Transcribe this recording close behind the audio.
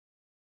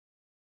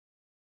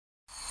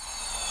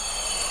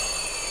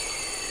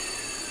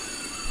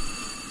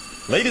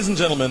Ladies and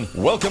gentlemen,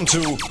 welcome to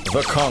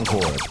the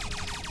Concord.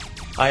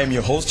 I am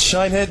your host,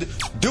 Shinehead.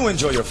 Do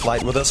enjoy your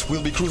flight with us.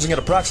 We'll be cruising at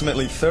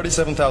approximately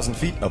 37,000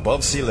 feet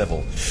above sea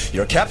level.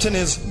 Your captain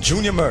is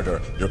Junior Murder.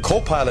 Your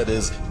co-pilot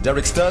is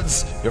Derek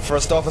Studs. Your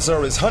first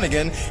officer is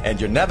Hunnigan. And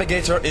your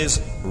navigator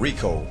is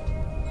Rico.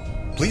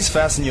 Please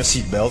fasten your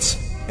seat belts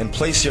and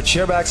place your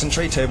chair backs and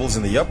tray tables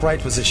in the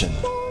upright position.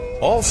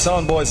 All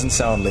sound boys and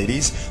sound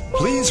ladies,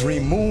 please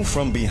remove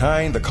from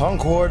behind the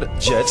Concord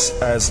jets,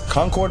 as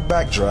Concord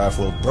backdraft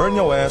will burn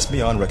your ass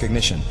beyond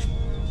recognition.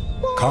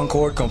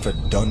 Concord comfort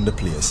done the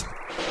place.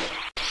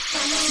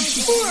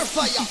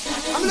 Fire.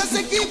 I'm gonna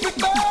say keep it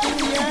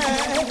burning,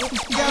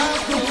 yeah.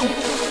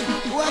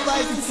 What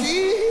I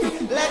see,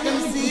 let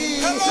them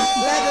see, let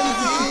them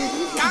see.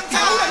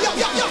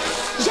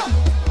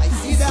 I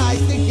see the ice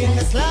stick in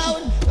the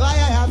cloud, why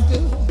I have to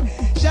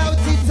shout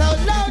it out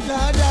loud,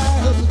 loud,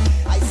 loud.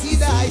 I see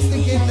the ice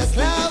stick in the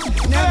cloud,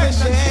 never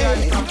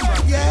shake,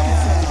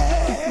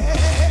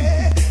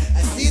 yeah.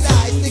 I see the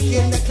ice stick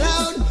in the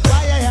cloud,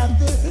 why I have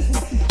to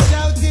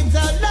shout it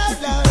out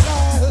loud, loud,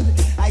 loud.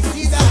 I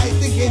see the ice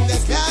stick in the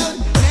cloud,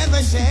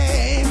 never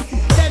shame.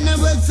 Then I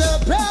was so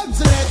proud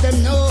to let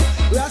them know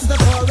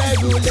Rastafari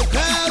rule the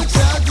crowd,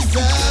 shout it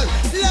out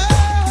loud.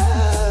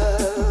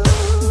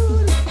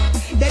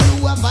 Then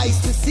who have eyes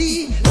to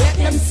see, let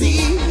them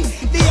see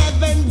the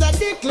heavens that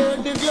declare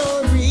the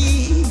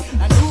glory.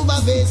 And who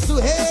have ears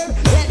to hear,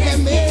 let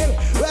them hear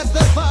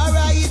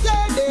Rastafari is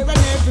there and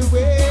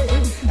everywhere.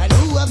 And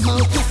who have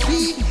mouth to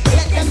speak,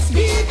 let them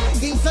speak.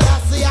 King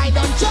Selassie, I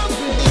don't jump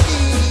with the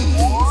beast.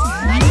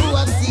 And who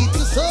have seed to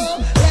sow,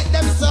 let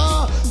them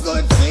sow.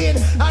 Good seed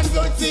and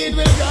good seed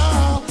will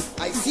go.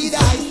 I see the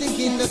ice stick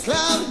in the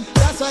cloud,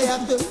 that's why I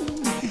have to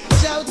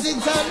shout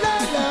it out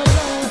loud, loud,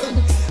 loud.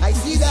 I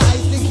see the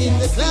ice stick in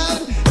the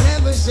cloud,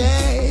 never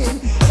shame.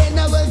 And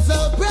I was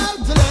so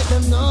proud to let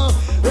them know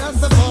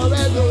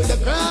Rastafari rule the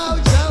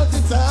crowd, shout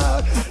it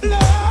out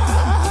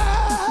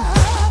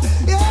loud,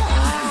 yeah.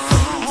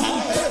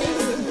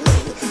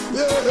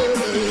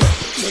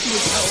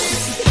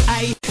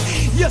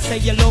 You say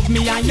you love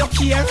me and you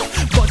care,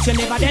 but you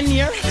never then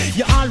near.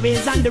 You're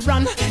always on the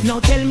run. Now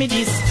tell me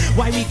this,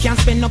 why we can't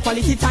spend no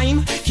quality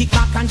time? Kick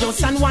back and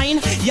just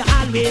unwind. You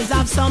always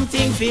have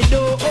something to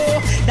do.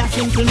 That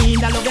simple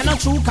mean that love you're not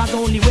true, cause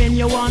only when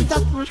you want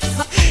to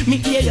me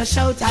hear you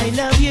shout I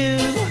love you.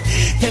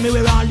 Tell me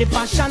where all the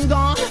passion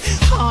gone,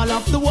 all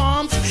of the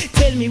warmth.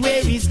 Tell me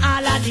where is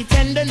all of the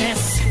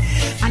tenderness.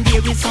 And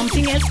there is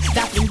something else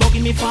that's been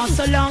bugging me for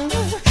so long.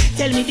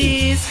 Tell me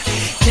this,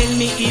 tell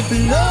me if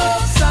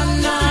love's so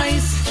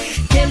nice.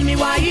 Tell me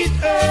why it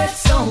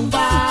hurts so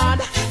bad.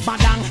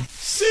 Badang.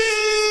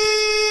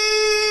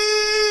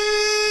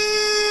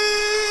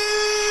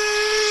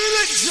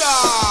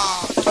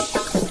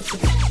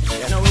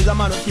 You know, he's a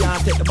man who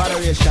can't take the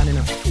botheration, you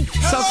know.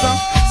 So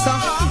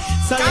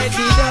let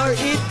the door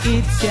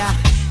it's ya.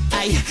 I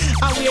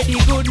wear the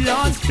good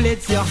Lord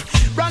splits ya.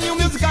 Brand new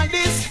music on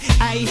this.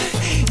 You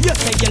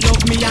say you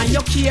love me and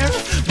you care,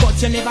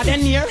 but you never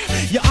then near.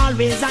 You're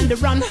always on the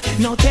run.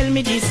 Now tell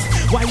me this,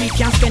 why we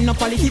can't spend no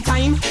quality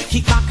time?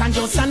 Kick back and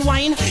just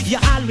unwind. You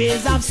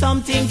always have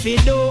something to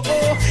do.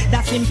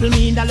 That simple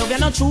mean that love you're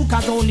not true,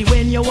 cause only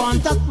when you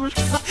want to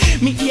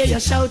me hear you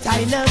shout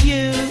I love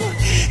you.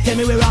 Tell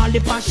me where all the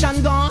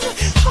passion gone,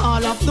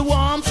 all of the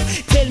warmth.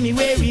 Tell me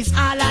where is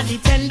all of the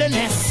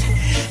tenderness.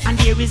 And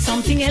there is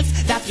something else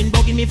that's been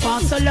bugging me for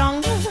so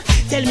long.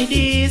 Tell me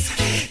this,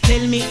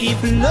 tell me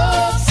if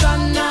love's so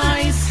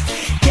nice.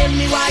 Tell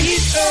me why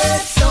it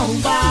hurts so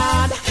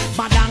bad.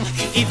 Badang,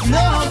 if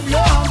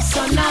love's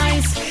so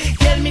nice.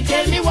 Tell me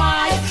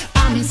why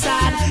I'm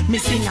sad. Me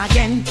sing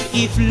again,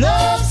 if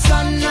love's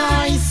so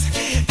nice.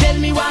 Tell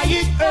me why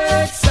it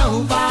hurts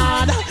so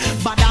bad.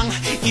 Badang,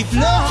 if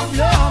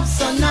love's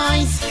so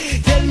nice.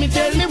 Tell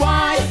me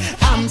why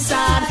I'm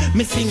sad.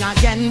 Me sing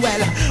again,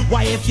 well,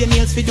 why if your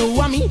nails fi do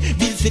a me,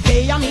 bills fi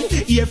pay a me,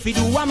 ear fi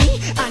do a me,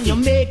 and you're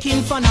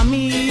making fun of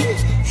me,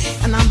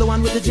 and I'm the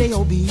one with the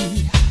J.O.B.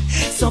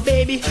 So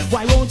baby,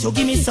 why won't you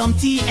give me some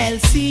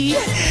TLC?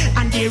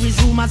 And there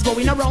is rumors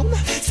going around,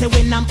 say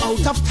when I'm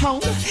out of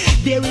town,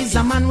 there is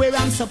a man where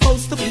I'm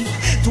supposed to be.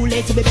 Too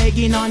late to be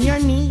begging on your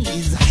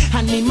knees.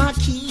 Hand me my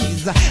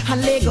keys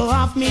and let go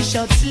off me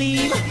shirt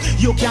sleeve.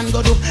 You can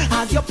go do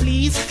as you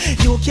please.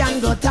 You can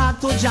go talk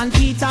to John,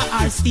 Peter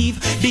or Steve.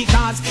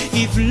 Because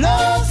if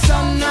love's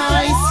so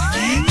nice,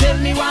 tell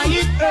me why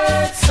it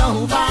hurts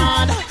so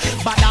bad.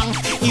 Badang,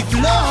 if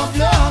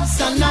love's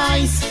so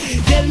nice,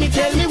 tell me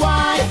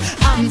why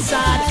I'm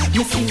sad.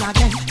 Me sing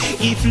again,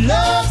 if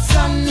love's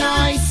so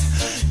nice,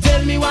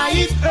 tell me why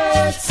it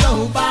hurts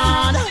so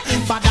bad.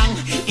 Badang,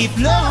 if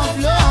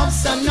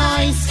love's so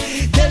nice,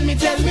 tell me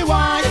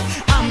why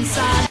I'm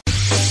sad.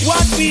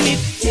 What will it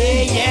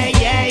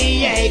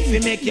yeah. If we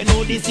make you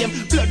know the same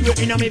blood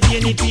running on me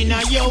vein, it in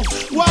a yo.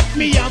 What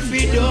me have to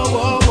do?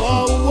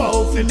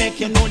 Whoa. If we make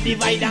you know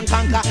divide and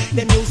conquer,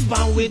 them you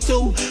span with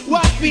two.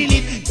 What will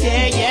it?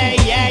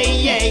 Yeah.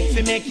 If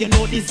we make you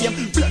know the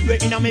same blood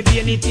running on me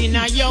vein, it in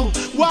a yo.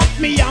 What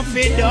me have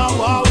to do?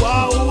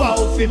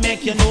 Whoa. If we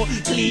make you know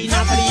clean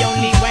up the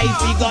only way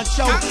we got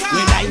show.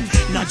 Well, I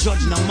not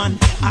judge no man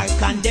or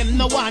condemn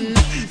no one.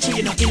 So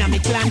you know in a me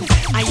clan,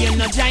 I you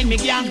not join me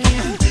gang.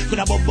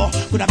 Coulda bobo,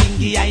 coulda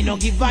bingy, I no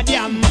give a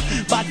damn.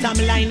 Bottom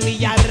line,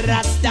 we are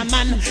Rasta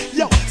man.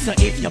 Yo, so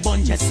if you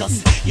born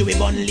Jesus, you will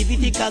born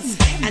Leviticus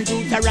and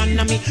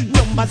Deuteronomy.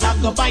 Numbers are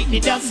go bite the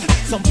dust.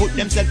 Some put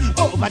themselves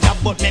over that,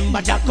 but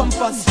remember that come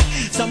first.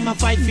 Some are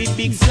 5 feet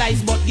big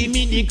slice, but give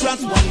me the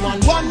cross.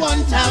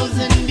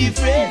 1,000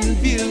 different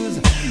views.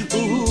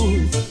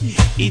 Ooh,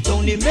 it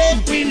only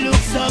make me look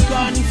so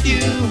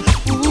confused.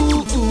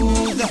 Ooh.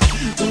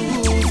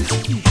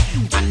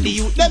 And the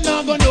youth them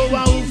not gonna know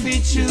how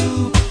to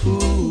choose.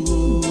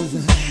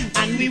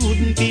 And we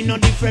wouldn't be no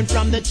different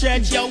from the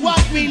church. Yo, what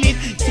will it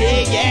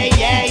take?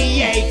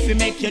 Yeah. If we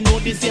make you know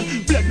the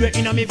same blood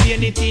running on me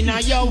vein, it in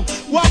a yo.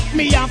 What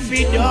me have to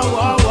do?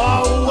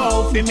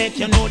 Whoa. If we make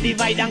you know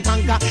divide and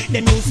conquer,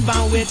 them you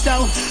span with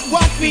so.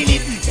 What will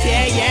it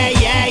take?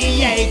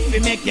 Yeah. If we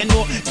make you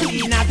know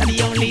clean out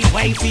the only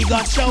way we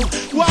got show.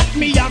 What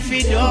me have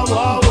to do?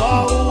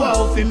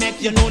 Whoa. If we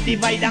make you know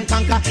divide and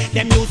conquer,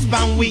 them you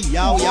span with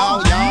yo.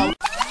 Oh,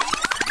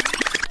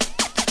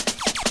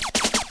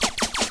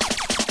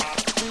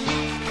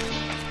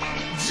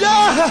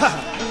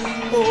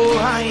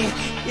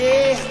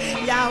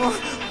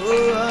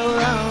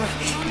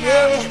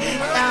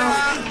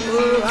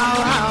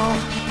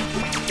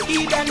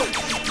 Even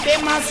they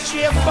must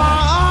stray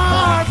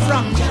far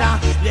from Jah.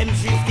 Them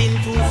drifting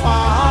too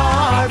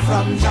far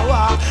from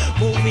Jah.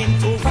 Moving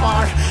too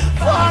far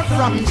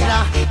from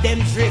Jah. Them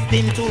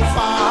drifting too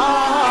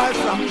far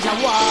from Jah.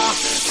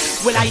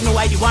 Well, I know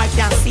why the war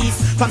can't cease.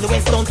 From the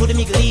west down to the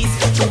Middle East.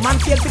 True man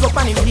fail to go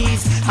on him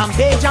knees. And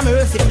beg Jah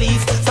mercy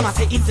please. Some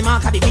say it's the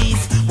mark of the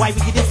beast. Why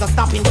we didn't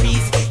stop in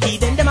peace. He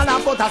then them a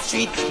laugh out of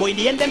street. But in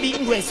the end them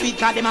beating going sweet.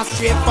 Cause them a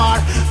stray far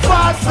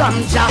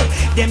from Jah.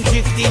 Them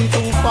drifting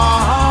too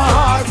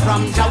far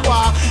from Jah.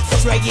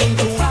 Straying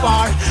too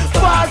far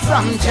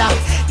from Jah.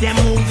 Them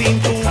moving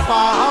too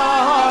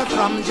far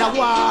from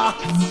Jah.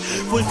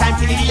 Full time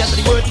till the years of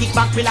the world kick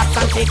back, relax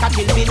and take a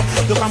chill pill.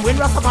 Look from when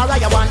Rastafari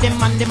I want them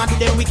man, them a do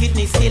them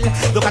wickedness still.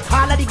 Look at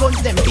all of the guns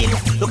them bill.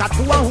 Look at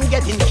who and who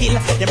getting killed.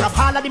 Them rob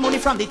all of the money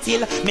from the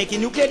till, making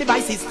nuclear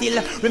devices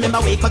still.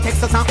 Remember Waco,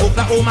 Texas and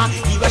Oklahoma,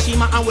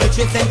 Hiroshima and World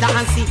Trade Center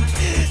and see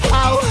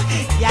how,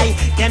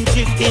 them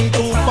drifting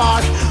too far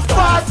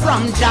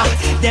from Jah.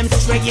 Them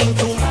straying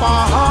too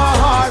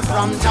far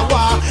from Jah.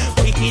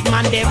 Wicked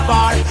man they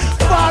far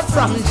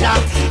from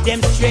Jah.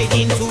 Them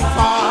straying too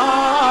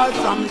far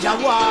from Jah.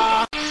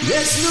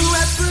 There's no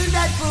weapon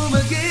that form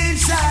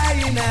against I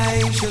and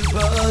I shall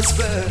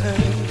prosper.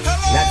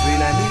 That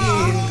will I be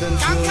in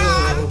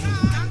control.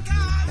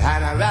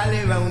 And I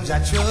rally round Jah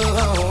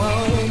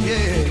throne,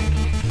 yeah.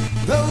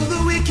 Though the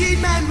wicked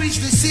man reach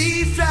the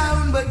sea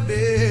frown, but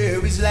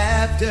there is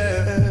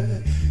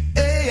laughter.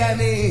 Hey, I'm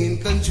in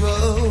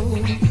control.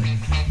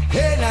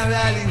 And I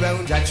rally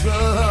round Jah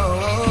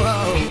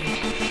throne.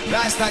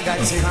 Rasta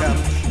God say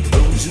come,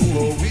 those who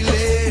are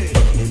willing,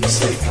 him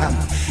say come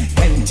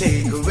and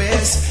take a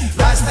rest.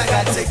 Rasta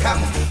God say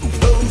come,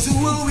 those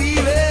who are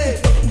weary.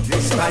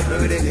 This my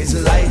burden is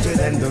lighter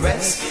than the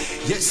rest.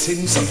 Yes,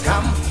 him say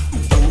come,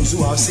 those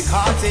who are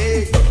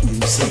sick-hearted.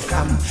 Him say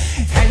come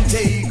and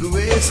take a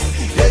rest.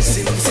 Yes,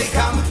 him say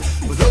come,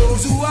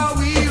 those who are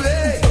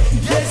weary.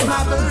 Yes,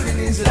 my burden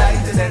is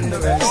lighter than the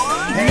rest.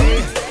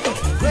 Hey,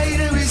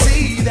 greater is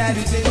he that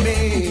is in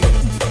me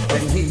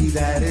than he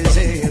that is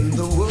in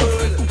the world.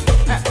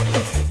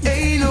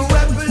 Ain't no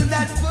weapon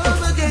that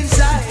form against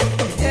I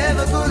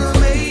ever gonna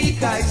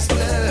make I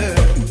stand.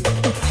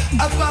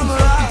 Upon a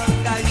rock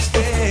I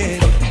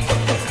stand.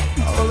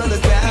 All of the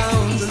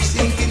grounds of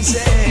sinking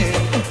sand.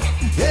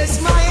 Yes,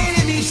 my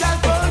enemy shall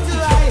fall to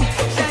I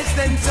shall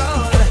stand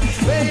tall,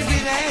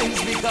 waving hands,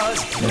 because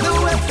no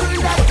weapon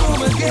that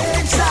form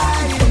against I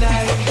and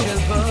I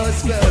shall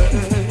prosper.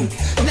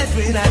 That's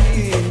when I'm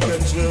in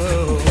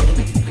control.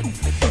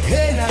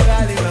 Hey, now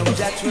rally round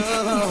Jah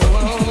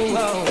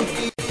throne.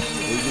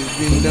 We've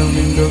been down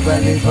in the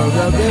valley for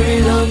a very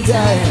long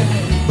time.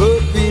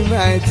 Up in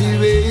mighty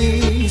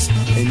ways.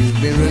 And you've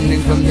been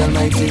running from the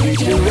almighty reach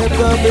to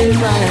reprobate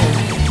mind.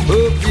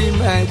 Up in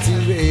mighty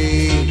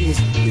ways.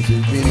 Yes,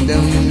 we've been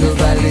down in the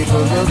valley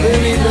for a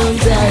very long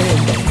time.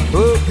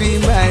 Up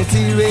in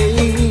mighty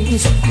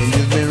ways. And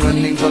you've been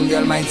running from the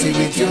almighty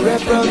reach to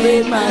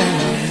reprobate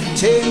mind.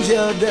 Change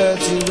your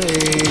dirty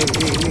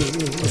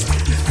ways.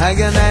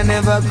 Again, I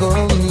never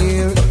come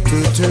here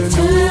to turn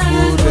no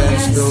good and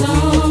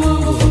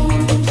stone.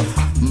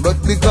 But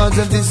because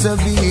of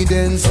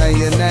disobedience, I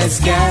and I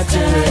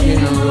scatter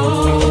in a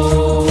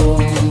row.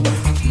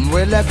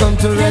 Well, I come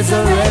to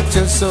resurrect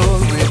your soul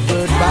with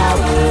word,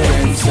 power,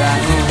 and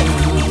sound.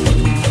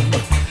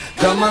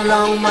 Come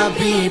along, my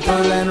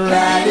people, and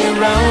ride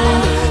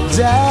around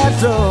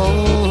that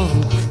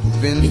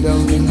road. Been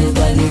down in the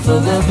valley for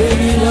a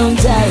very long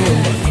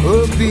time.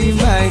 Oh, be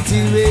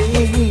mighty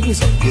ways.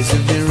 Yes,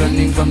 you've been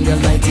running from the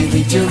mighty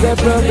with your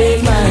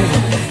reprobate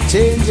mind.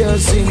 Change your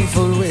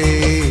sinful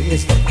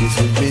ways.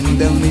 Yes, you've been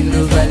down in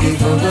the valley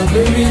for a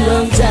very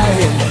long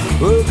time.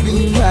 Oh,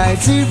 be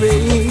mighty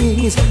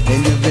ways.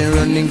 And you've been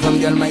running from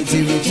the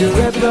Almighty with your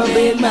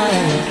reprobate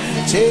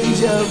mind.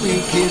 Change your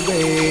wicked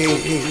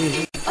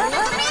ways.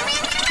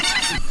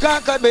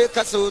 Concord make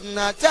a sudden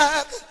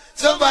attack,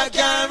 so I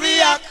can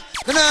react.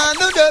 And I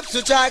know the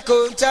to try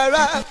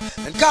counteract.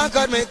 And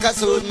Concord make a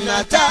sudden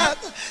attack,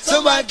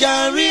 so I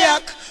can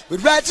react.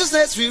 With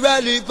righteousness we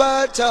rally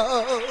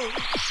battle.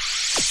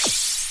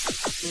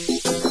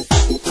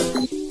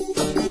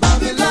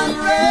 Babylon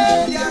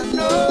radiant,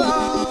 no.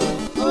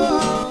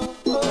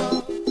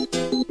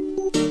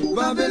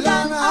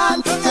 Babylon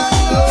hot,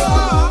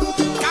 no.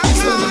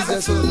 This one is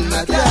a sudden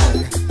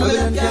attack,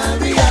 Babylon can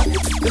react.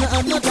 And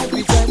I'm not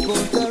happy to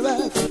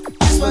counteract.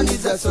 This one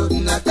is a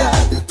sudden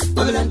attack,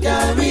 Babylon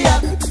can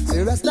react.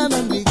 Say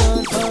Rastaman we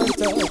gon'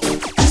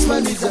 counteract. This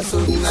one is a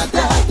sudden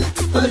attack,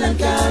 Babylon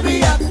can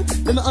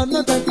react. Them I'm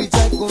not happy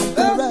to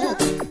counteract.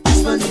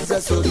 This one is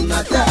a sudden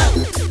attack,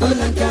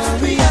 Babylon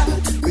can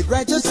react. With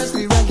righteousness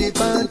we run the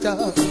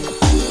panther.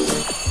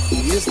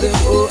 Yes, them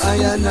owe I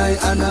and I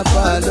an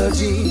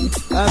apology.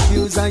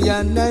 Abuse I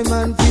and I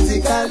man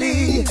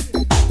physically,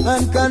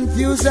 and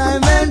confuse I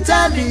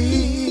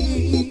mentally.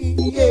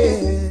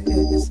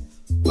 Yes.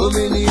 So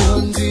many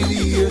hundred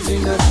years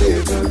in a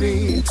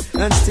slavery,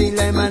 and still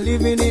I'm a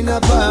living in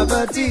a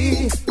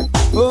poverty.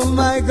 Oh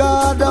my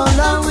God, how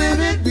long will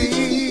it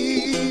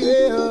be?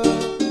 Yeah.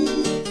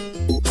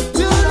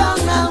 Too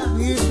long now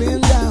we've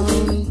been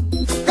down.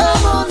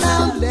 Come on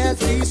now, let's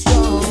be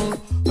strong.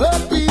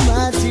 Up be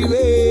mighty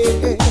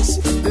ways.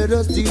 Let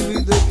us deal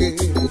with the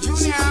case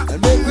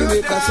and make we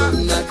make a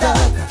sudden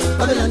attack.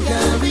 Babylon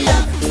can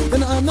react.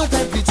 Then I'm not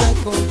happy to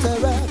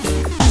counteract.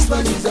 This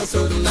one is a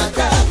sudden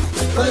attack,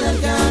 Babylon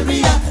can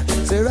react.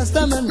 Say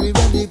Rastaman we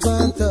ready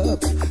panther.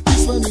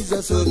 This one is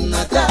a sudden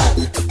attack,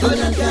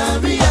 Babylon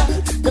can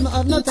react. Then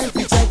I'm not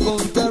happy to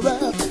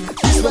counteract.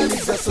 This one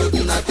is a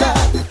sudden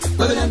attack,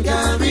 Babylon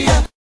can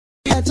react.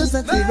 Just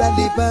like we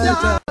ready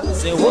panther.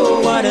 Say,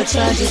 whoa, what a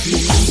tragedy.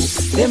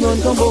 Them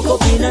run come woke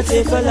up in a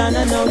take a land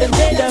and now them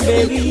dead and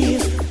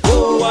buried.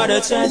 Whoa, what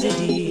a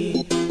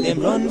tragedy. Them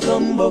run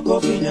come woke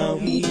up in a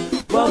week.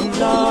 One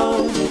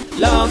love,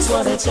 loves,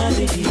 what a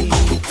tragedy.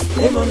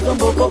 Them run come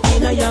woke up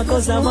in a yard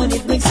cause I want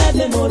it brings sad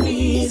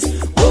memories.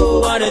 Whoa,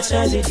 what a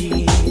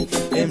tragedy.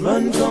 Them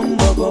run come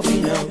woke up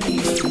in a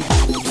week.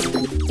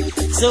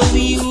 So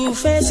we who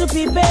fails to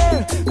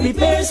prepare,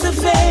 prepares to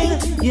fail.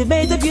 You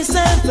made up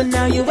yourself and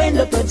now you end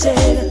up in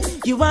jail.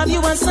 You have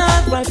your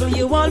assault rifle,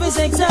 you always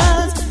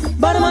exalt.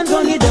 But I'm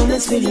gun you down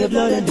and spill your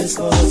blood in the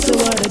skull. So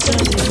what a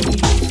tragedy.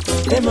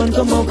 Them run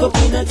come up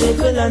in a take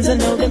the lands and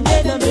now them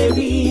dead and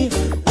buried.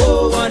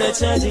 Oh, what a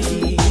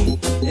tragedy.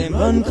 Them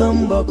run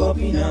come back up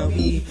in a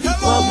week.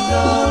 Oh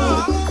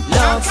Lord,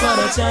 what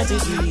a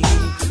tragedy.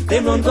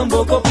 Them run come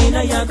back up in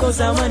a yard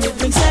cause I want it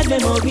brings sad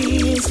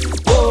memories.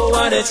 Oh,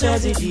 what a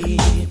tragedy.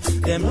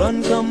 Them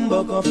run come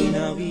back up in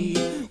a week.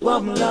 Oh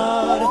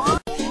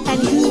Lord.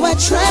 And you are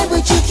tried,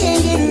 but you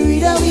can't get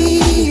rid of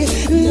me.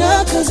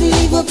 No, cause we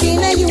live up in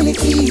a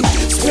unity.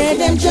 Spread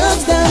them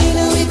drugs down in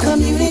our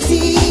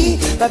community.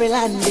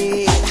 Babylon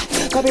dead,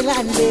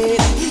 Babylon dead.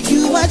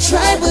 You are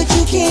tried, but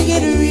you can't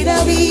get rid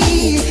of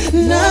me.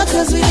 No,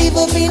 cause we live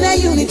up in a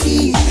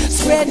unity.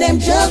 Spread them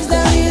drugs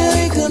down in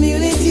our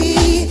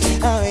community.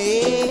 Oh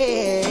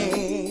yeah.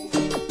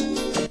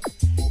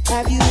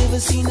 Have you ever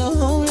seen a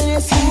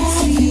homeless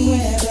youth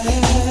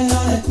living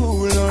on a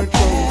cool or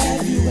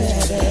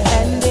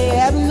and they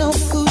have no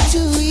food to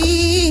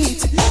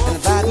eat,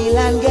 and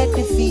Babylon get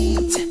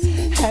defeat.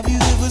 Have you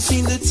ever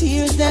seen the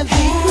tears that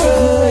they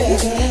cry?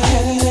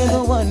 Have you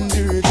ever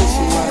wondered this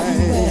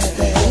why?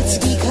 It's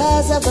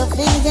because of the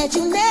things that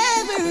you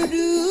never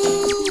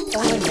do.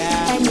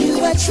 And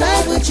you are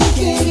tried, but you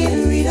can't get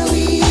rid of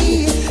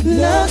me.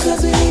 No,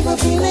 cause we live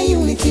up in a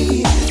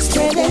unity.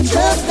 Spread them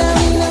drugs down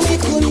in our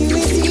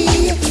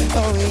community.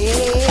 Oh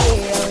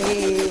yeah, oh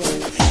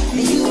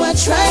yeah. You are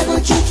tried,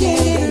 but you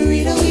can't get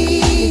rid of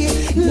me.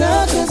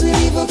 No, cause we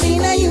live up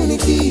in a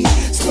unity.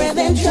 Spread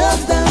them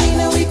drugs down in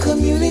our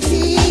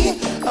community.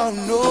 Oh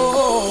no,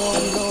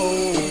 no.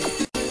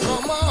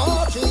 From my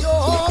heart to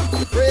your heart,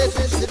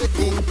 praises to the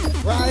King.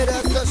 Right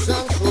as the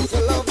sun shows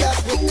the love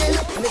that's within.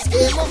 In this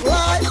game of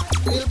life,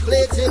 we'll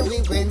play till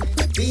we win.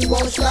 We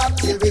won't stop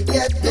till we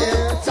get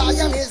there.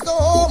 Zion is the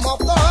home of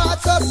the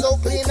hearts, so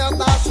clean up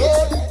our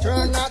soul.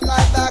 Turn that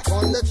light back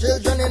on the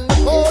children in the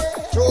cold.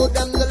 Show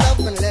them the love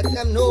and let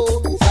them know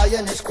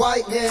Zion is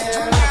quite near.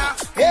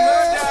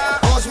 Yeah,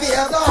 cause we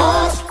have the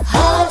heart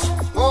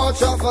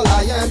of a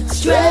lion.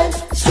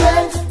 Strength,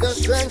 the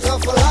strength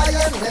of a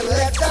lion. And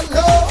let them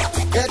know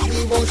that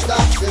we won't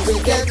stop till we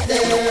get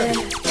there.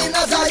 In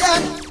a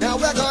Zion, now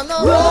we're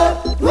gonna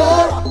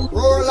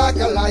roar like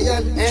a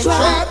lion. And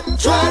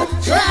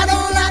tread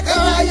on like a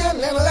lion.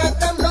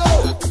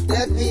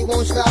 we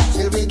won't stop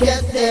till we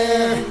get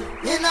there.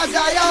 In a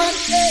Zion,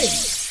 hey,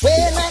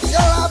 we're not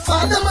sure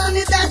for the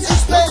money that's in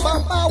play,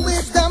 but our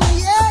wisdom,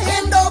 yeah,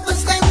 hand over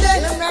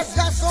standing. And that's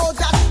the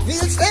soldiers,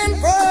 we'll stand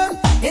firm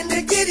in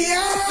the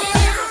Gideon,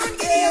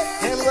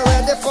 yeah, and we're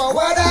ready for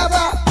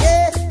whatever,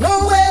 yeah,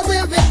 nowhere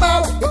will be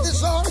bound. If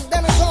it's on,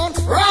 then it's on,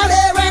 right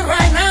here and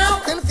right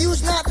now.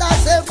 Confuse not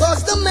thyself,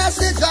 cause the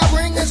message I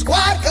bring is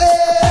quite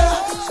clear.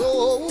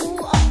 So,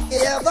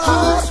 yeah, the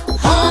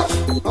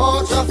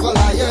heart of a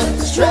lion,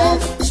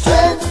 strength,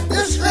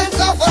 the strength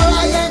of a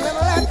lion, and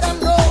let them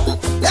know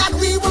that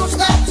we won't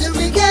stop till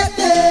we get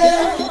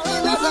there.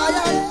 In a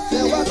Zion,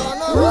 say we're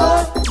gonna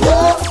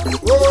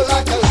roll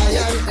like a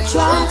lion,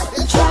 try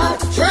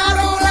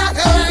on like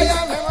a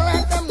lion, and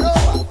let them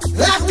know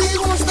that we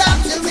won't stop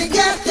till we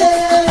get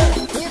there.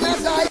 In a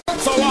Zion.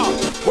 So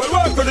we'll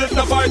work with it,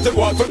 the fight it,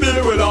 what to be,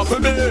 will have to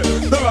be.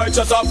 The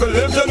righteous have to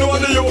live, you know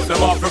the youth, them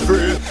have to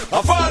free.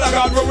 A Father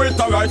God will with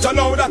the right, you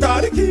know that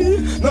are the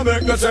key. No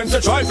make no sense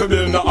to try to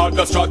build no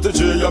other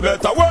strategy. You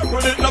better work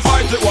with it, no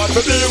fight it, what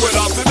to be, will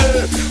have to be.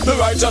 The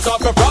righteous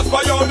have to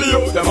prosper, you know the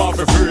youth, them have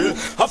to free.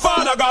 A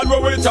Father God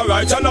will with the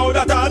right, you know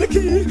that are the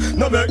key.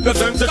 No make no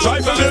sense to try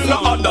to build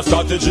no other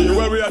strategy.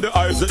 Where we are the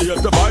eyes, the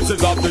ears, the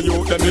voices of the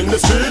youth, them in the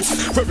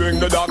streets. We bring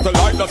the dark to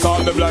light, that's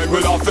all the blind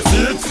will have to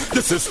see it.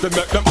 The system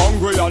make them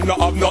hungry and not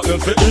have nothing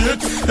to eat.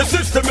 The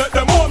system make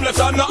them homeless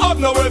and not have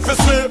nowhere to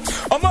sleep.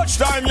 How much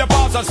time you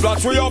pass and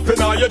splash we up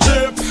in all your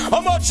jeep?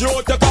 How much you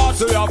to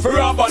cost we have to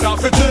rob and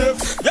have to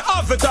thief? You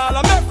have it all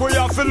and make we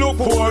have to look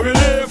poor we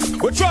live.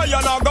 We try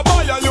and not go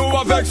buy and you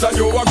a vex and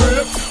you a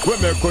grip. We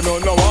make you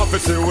no have to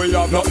see we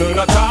have nothing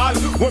at all.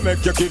 We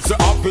make your kids so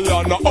happy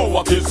and not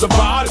our kids so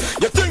bad.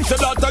 You think so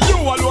that you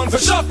alone for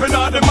shopping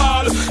at the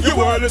mall. You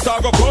world it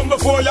all go come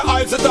before your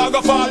eyes it all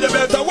go fall. You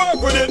better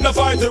work with it, no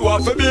fight it,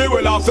 what for be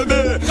will have to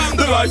be.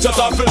 The righteous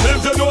have to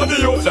live, you know the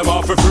youth them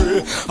have to free.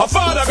 A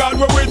Father God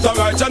will with the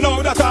right, you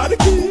know that are the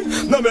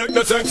key. No make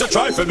no sense to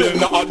try to build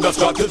no other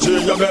strategy.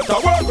 You better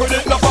work with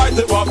it, no fight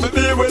it, what for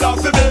be will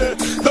have to be.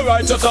 The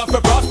righteous have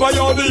to prosper, you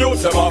know the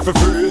youth them have to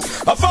free.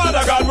 A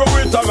Father God will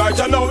with the right,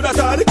 you know that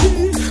are the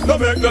key. No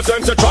make no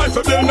sense to try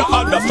to build no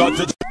other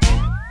strategy.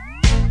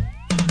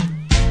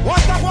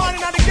 What's the one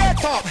in the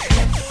ghetto?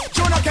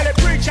 Juno Kelly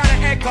preach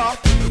and echo.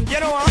 You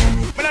know what?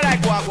 But I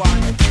like what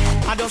one.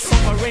 I do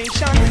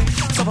sufferation,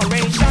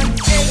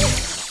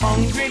 hey.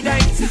 Hungry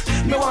days,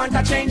 me want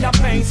to change the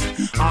pace.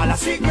 All I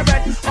seek me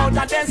bread out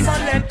of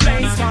desolate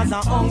place. Cause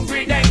a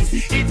hungry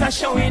days, it's a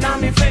showing on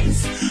me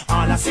face.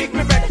 All I seek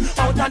me bread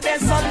out of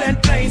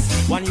desolate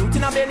place. One youth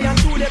in a belly and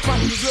two left on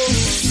the gloom.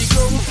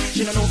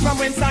 She don't know from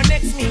whence our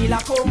next meal a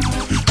come.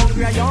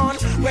 Hungry I yawn,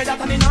 where that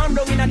I'm in arm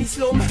down in the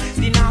slum.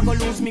 Still not go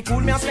lose me cool,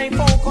 me a stay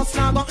focused.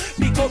 Now go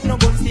pick up no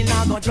gun, still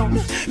not go jump.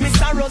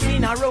 Mr. Rose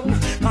in a room,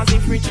 cause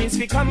if riches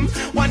we come,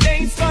 one day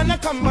it's gonna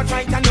come. But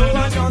right I know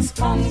I'm just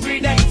hungry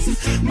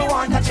days. Me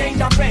want to change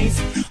the pace.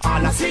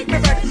 All I seek me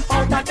bread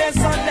out of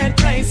desolate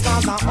place.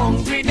 Cause a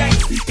hungry day,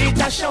 it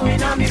a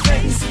showing on me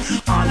face.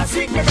 All I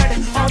seek me bread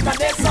out of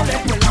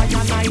desolate. Well I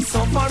and I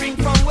suffering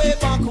from way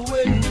back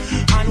when.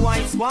 And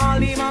wise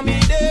Wally my me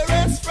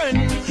dearest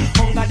friend.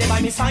 Hunger they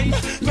by me side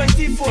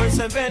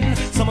 24/7.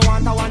 Some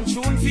want a one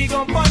tune figure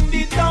on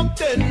the top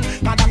 10.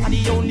 Cause that's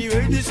the only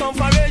way this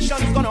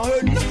operation's gonna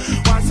earn.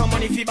 Want some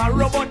money fi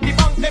borrow but the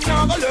bank them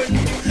not gonna learn.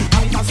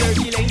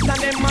 Circulate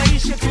and them my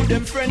issue to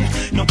them friend.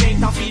 No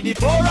pain to feed the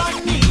poor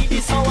and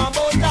needy. So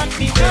about that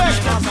me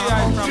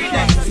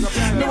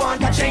me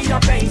want to change the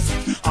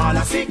pace. All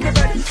I seek me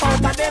bread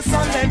out of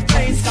desolate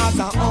place. Cause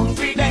a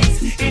hungry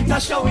days, it a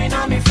showing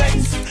on me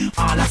face.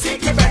 All I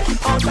seek me bread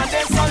out of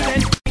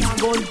desolate.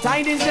 Good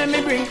tidings them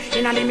me bring,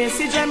 in the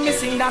message them me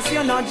sing. That's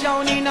you not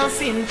drowning in a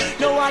sin,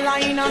 no a lie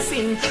in a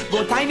sin.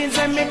 Good tidings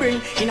them me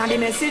bring, in the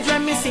message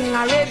them me sing.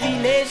 A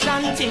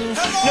revelation thing,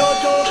 no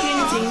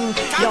talking thing.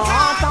 Your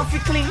heart off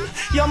it clean,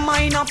 your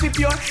mind off it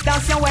pure.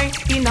 That's your way,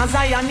 in a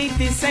Zion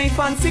it is safe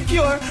and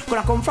secure. Could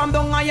I come from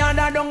down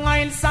Ayada, down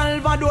El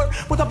Salvador.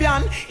 Put up your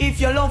hand, if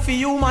you love for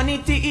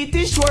humanity it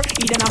is sure.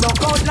 Eden a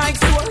broke out like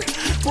sword,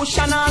 push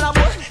and all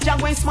aboard.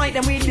 Jack when smite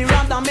them with the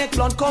rod and make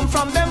blood come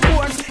from them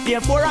pores.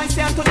 Therefore I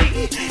say unto thee,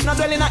 not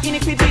dwelling in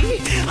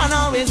iniquity, and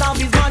always have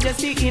his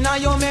majesty in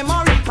your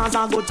memory. Cause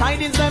I good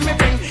tidings when me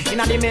bring, in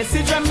the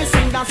message when me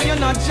sing. That's you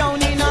not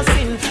drowning in a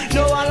sin,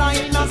 no a lie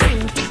in a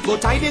sin.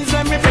 Good tidings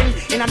when me bring,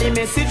 in the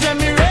message when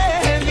me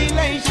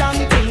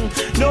revelation thing.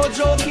 No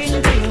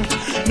joking thing,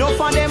 no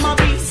for them a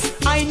peace.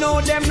 I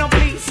know them no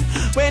please,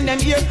 when them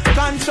hear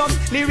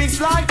conscious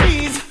lyrics like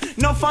these.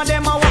 No for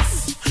them a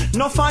was,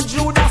 no for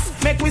Judas.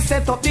 Make we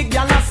set up the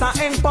galassa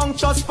and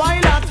punctures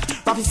pilot.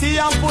 Prophecy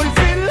and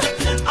fulfill,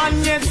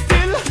 and yet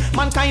still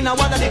mankind a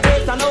water the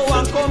earth and no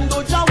one come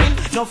do your will.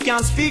 No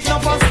can speak, no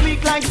for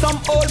speak like some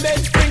old bed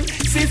spring.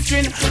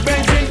 Sistering,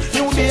 brethren,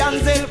 you the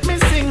hands help me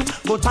sing.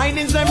 Good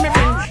tidings when me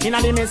bring,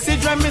 in the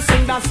message when me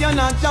sing. That's you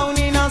not down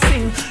in a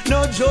sin,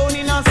 no drown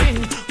in a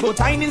sin. Good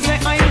tidings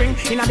when I bring,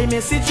 in the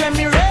message when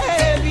me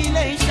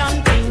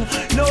revelation thing.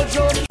 No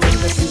joke.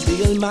 This is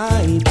the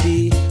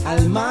Almighty,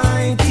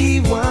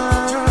 Almighty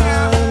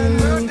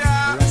One.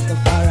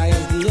 Rastafari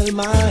is the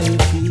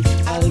Almighty,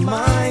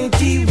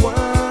 Almighty One.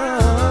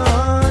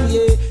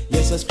 Yeah,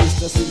 Jesus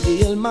Christus is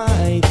the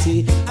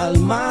Almighty,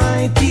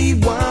 Almighty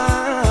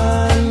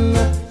One.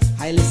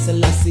 Haile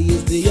Selassie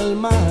is the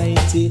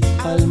Almighty,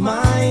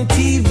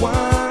 Almighty One.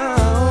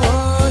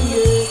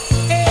 Yeah,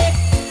 hey,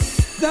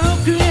 thou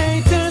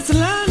creators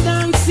land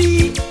and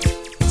sea,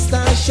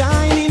 star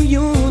shine in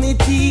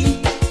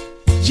unity.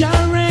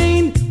 Jah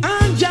reign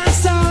and Jah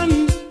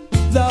sun,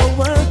 the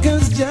work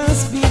has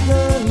just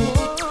begun.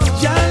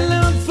 Jah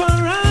love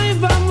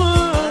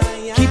forevermore,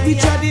 keep it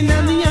treading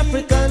on the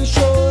African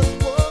shore.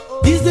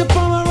 Is the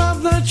power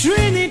of the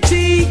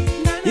Trinity,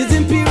 His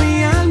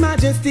Imperial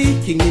Majesty.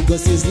 King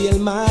Negus is the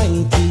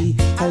Almighty,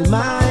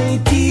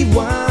 Almighty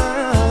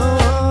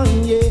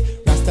One. Yeah,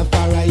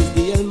 Rastafari is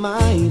the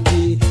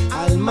Almighty,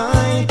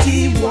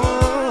 Almighty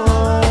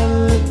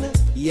One.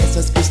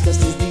 Jesus Christus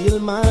is the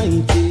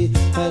Almighty,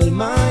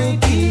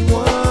 Almighty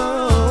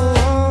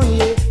One.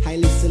 Yeah,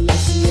 Haile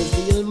Selassie is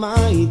the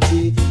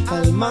Almighty,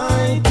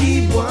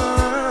 Almighty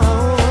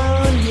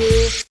One.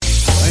 Yeah.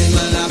 When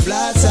man a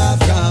blast of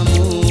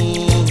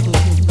Camus,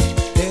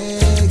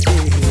 yeah,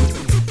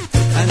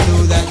 yeah. I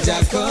know that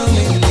Jah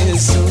coming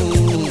is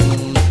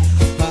soon.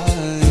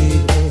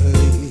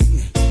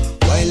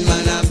 While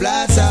man a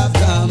blast of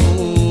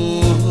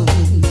Camus,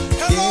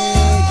 yeah,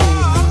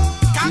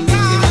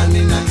 yeah. Living on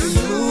in a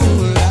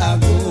blue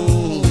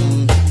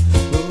lagoon.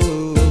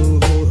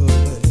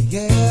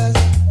 Yes,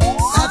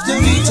 after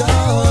it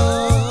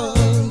all,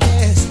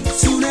 yes,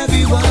 soon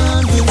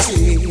everyone will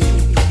see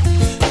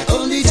that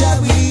only Jah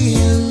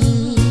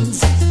wins.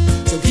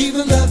 So give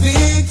him the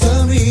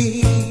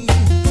victory.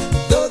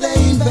 Though they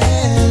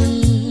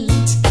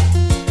invent,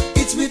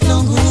 it's with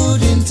no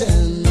good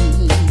intent.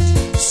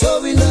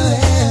 So in the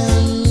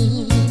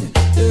end,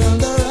 they're on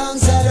the wrong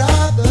side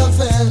of the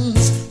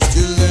fence.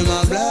 Still them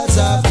a bloods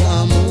of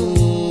Camus.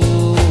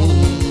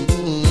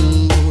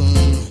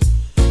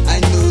 I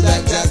know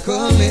that Jah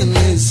coming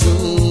is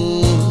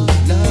soon.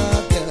 Da,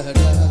 da,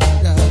 da,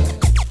 da.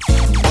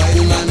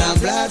 While man a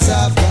bloods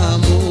of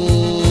Camus.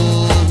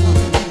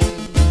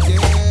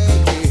 Yeah,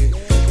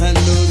 yeah. I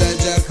know that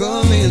Jah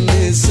coming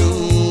is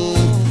soon.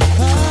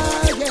 Ah,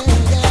 yeah,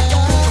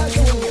 yeah,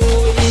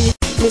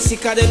 yeah. Me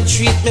sick of them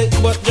treatment,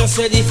 but just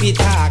ready for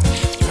talk.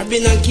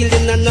 Robbing and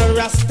killing and no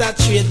Rasta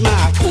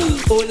trademark.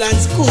 Old and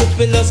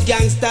scrupulous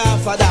gangster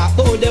for that.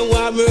 Oh, them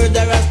want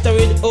murder Rasta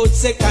without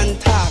second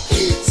talk.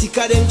 Sick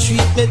of them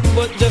treatment,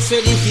 but just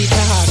ready for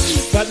talk.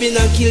 Robbing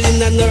and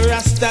killing and no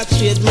Rasta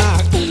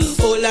trademark.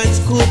 Old and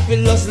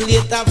scrupulous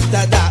late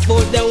after that.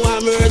 Oh, them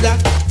want murder.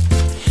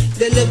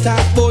 Then they talk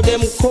about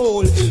them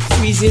cold,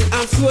 freezing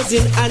and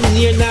frozen and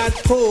near not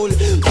cold.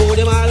 Oh,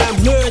 them all a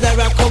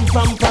murderer come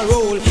from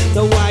parole.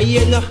 The why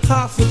year and a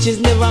half which is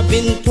never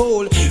been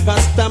told.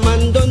 Rasta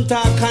man don't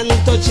talk and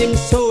touch him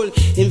soul.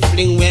 Him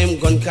fling when him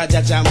gun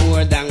kajaja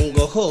more than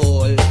go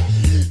hole.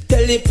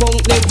 Tell the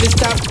punk never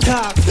stop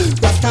talk.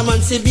 Rasta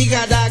man say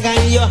bigger dog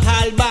and your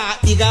hall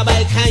back. Bigger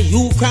bike and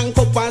you crank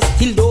up and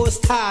still don't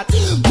start.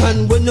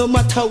 Man, when no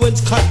matter when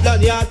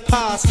Scotland Yard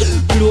pass,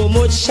 blow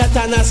much shot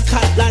and a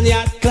Scotland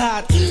Yard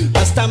clot.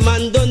 Rasta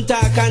man don't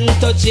talk and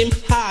touch him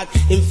hard.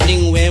 Him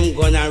fling when him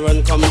gonna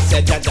run come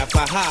say jaja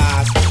for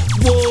heart.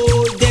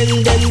 Whoa,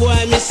 then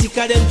boy me sick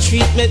of them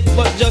treatment,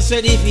 but just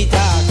ready for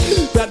talk.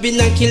 Robbing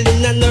and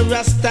killing and the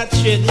Rasta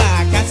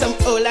trademark. And some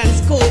old and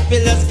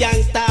scrupulous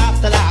gangster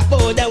after that.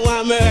 Oh, they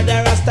want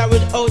murder Rasta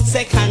without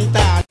second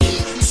thought.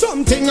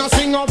 Something I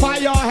sing over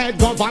your head,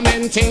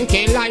 government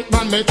thinking like,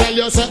 but me tell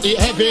you say it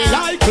heavy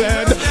like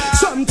lead.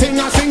 Something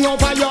I sing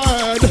over your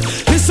head.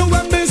 Listen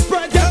when me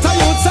spread, get a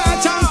youth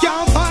search and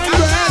can't find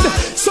bread.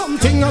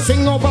 Something I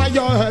sing over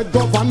your head,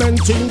 government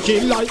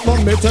thinking like,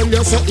 but me tell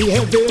you say it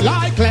heavy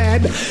like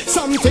lead.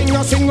 Something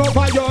I sing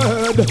over your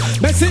head,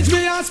 message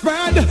me a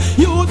spread,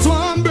 youth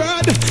want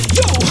bread.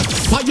 Yo,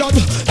 fired,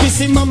 this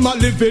is mama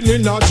living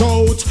in a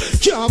drought.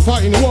 Can't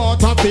find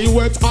water, be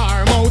wet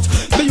our mouth.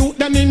 The youth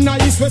them in a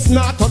east, west,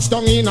 not touch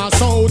down in a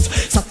south.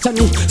 Such a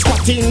new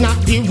spotting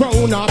at the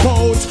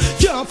roundabout.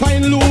 Can't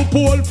find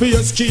loophole for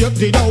escape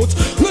the doubt.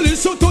 No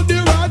listen to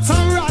the words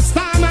and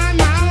Rasta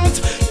man out.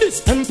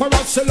 This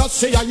Emperor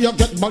Selassie you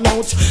get burn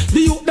out. The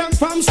youth them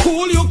from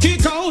school you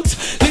kick out.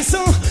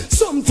 Listen,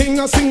 something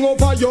I sing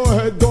over your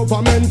head,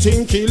 government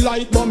thinking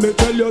like, but me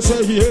tell you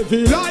say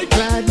heavy like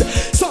lead.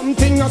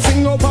 Something I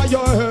sing over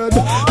your head,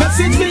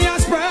 message me a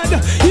spread,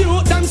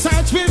 youth them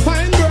search me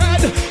find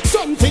bread.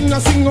 Something I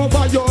sing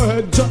over your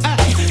head,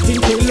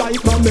 thinking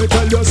like, but me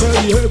tell you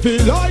say heavy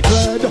like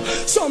lead.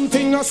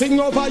 Something I sing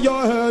over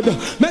your head,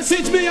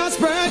 message me a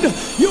spread,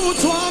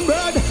 youth want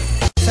bread.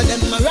 So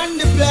them a run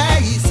the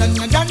place and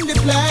I done the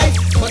place,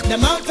 but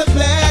them out the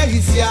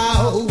place,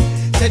 yo.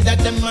 Said that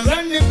them a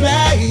run the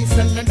place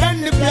and I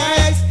done the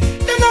place,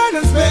 them out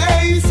of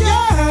space,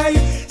 yeah.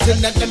 Said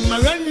that them a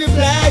run the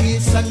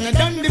place and I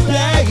done the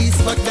place,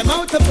 but them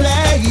out the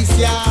place,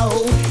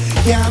 yo.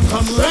 Can't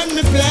come run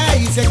the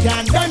place, you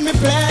can't run the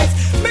place,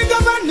 me go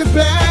run the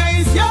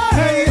place,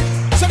 yeah.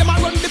 So them a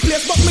run the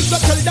place, but me go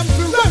tell them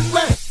to run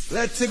where.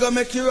 Let's go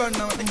make you run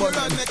now.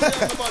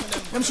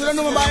 I'm sure I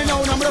know by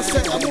now. I'm gonna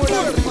set up more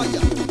fire.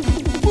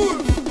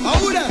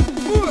 Who there?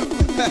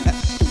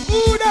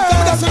 Who there?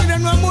 That's why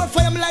them want more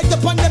fire. I'm light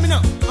upon them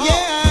now.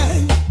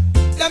 Yeah,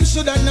 them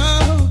shoulda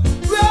know.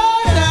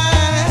 Right.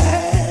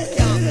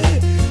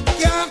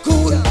 Yeah,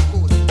 cool.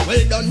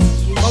 Well done.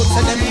 Most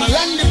of them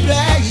run the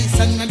place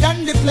and I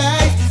done the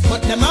place,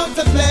 but them out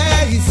the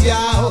place,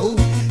 yo.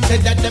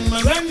 Said that them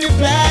run the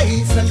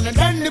place and I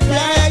done the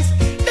place.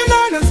 Them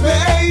out of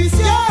space,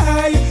 yeah.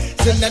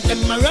 Said that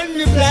them run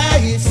the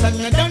place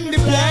and I done the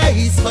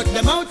place, but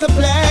them out of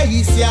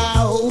place,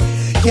 yo.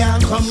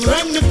 Can't come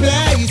run the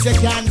place, you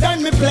can't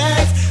done the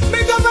place.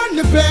 Me go run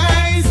the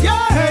place,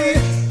 yeah.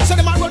 So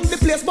them a run the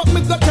place, but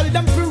me go tell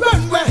them to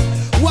run where.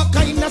 What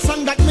kind of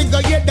song that me go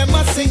hear them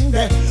a sing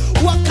there?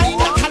 What kind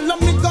of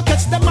column me go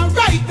catch them a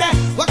write there?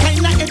 What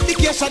kind of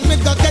education me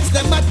go catch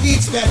them a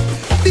teach there?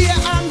 Beer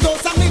and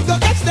those and me go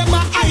catch them a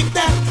hide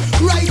there.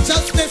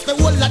 Righteousness, the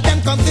whole of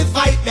them come to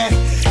fight there.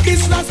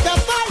 This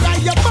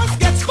Rastafari, you must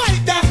get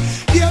spite there.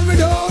 Here it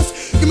goes,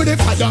 give me the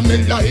fire,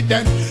 me light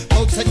them.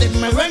 Folks say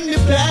them a run the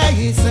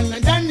place and I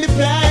done the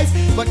place,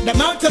 but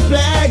them out of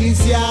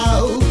place,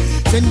 yo.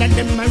 Say that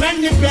them a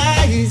run the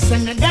place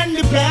and I done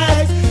the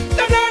place.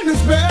 Them out of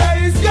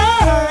space,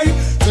 yeah.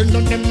 Say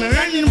that them a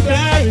run the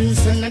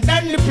place and I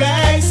done the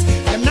place.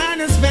 Them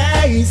out of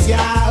space,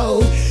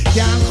 yo.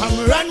 Can't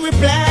come run with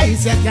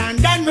place, you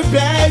can't done with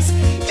place.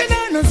 You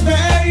out of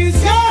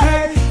space,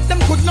 yeah. Them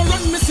could not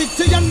run me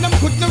city and them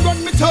could not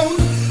run me town.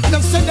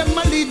 Them say them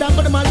a leader,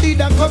 but them a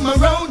leader come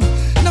around.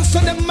 Them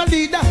say them a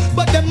leader,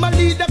 but them a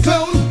leader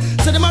clown.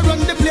 Say them a run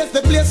the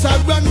place I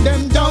run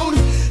them down.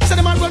 Say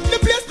them a run the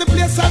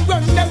place I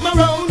run them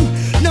around.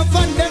 No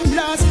fun them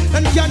blast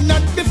and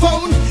cannot be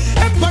found.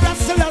 Emperor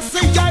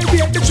Selassie, I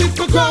wear the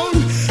triple crown.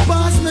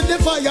 Pass me the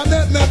fire,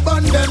 make me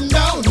burn them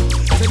down.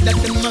 Say that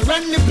them a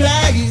run the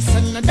place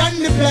and I done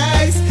the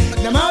place, but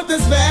them out the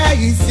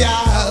space,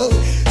 yo.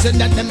 Say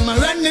that them a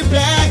run the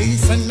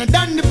place and I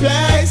done the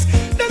place,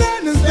 they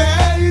done the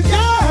space,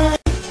 yeah.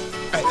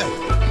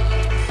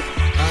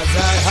 As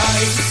I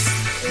hide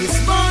this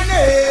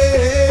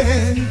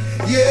morning,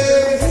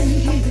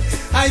 yeah,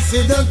 I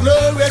see the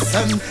glorious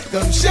sun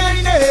come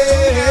shining,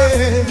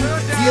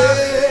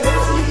 yeah.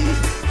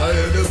 I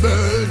heard the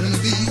bird and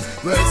bees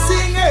were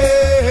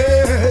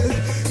singing,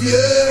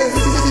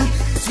 yeah.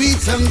 Sweet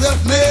songs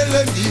of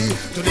melody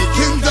to the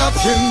King of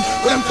Kings.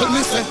 When them tell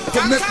me say, to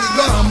make me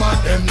go hammer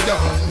them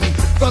down.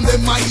 From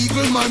them my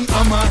evil man,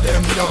 hammer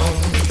them down.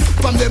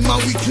 From them my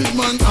wicked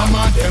man,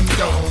 hammer them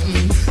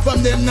down.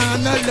 From them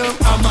nana love,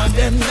 hammer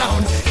them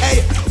down.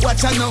 Hey,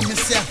 watch I know me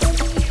say,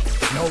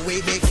 no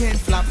way they can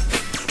flop.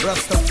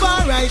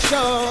 Rastafari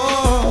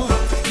show,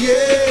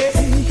 yeah.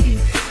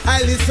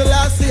 I listen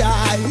last year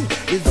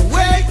is the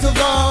way to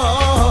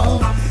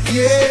go,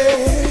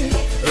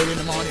 yeah. Early in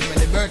the morning when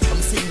the birds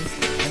come sing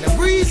and the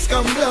breeze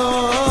come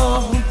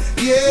blow,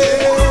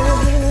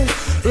 yeah.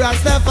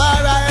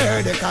 Rastafari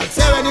heard the cock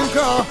say when him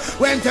crow.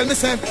 When tell me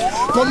say,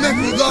 come make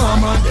me go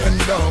hammer them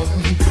down.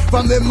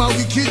 From them my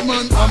wicked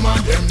man,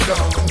 hammer them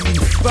down.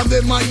 From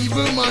them my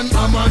evil man,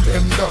 hammer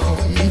them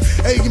down.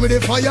 Hey, give me the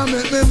fire,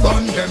 make me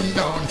burn them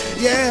down,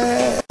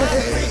 yeah.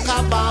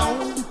 Africa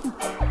bound,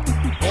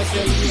 yes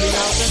you're leaving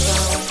out the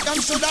town. Them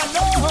should I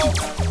know,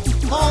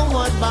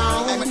 homeward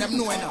bound. Hey, make them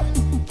know now.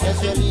 Yes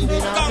you're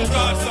leaving out the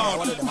town.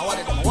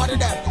 What are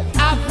them?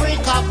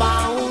 Africa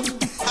bound.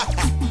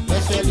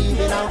 Yes, you're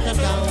leaving out the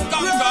town.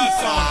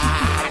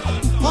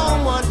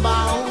 Homeward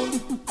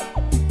bound.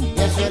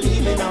 Yes, you're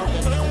leaving out the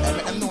town.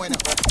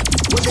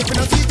 Well, if you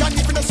don't seek and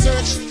if you don't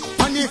search,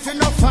 and if you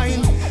don't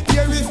find,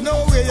 there is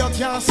no way you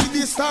can see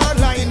the star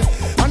line.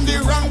 On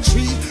the wrong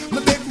tree, me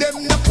beg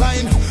them no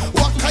climb.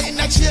 What kind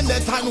of chain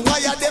that and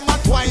why are them a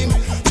twine?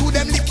 To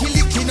them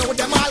licky, now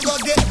them all go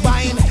get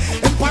bind.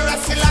 Emperor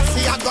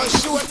Selassie, I go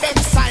show them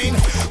sign.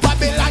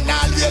 Babylon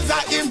always a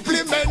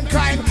implement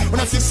crime. When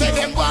I say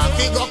them want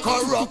to go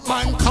corrupt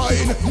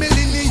mankind.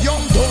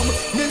 Millennium dumb,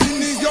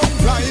 millennium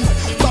blind.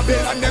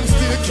 Babylon them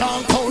still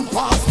can't count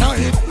past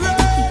 9.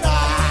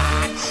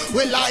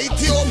 Well,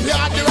 Ethiopia,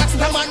 the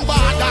Rastaman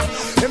border.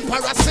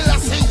 Emperor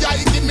Selassie, I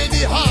give me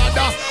the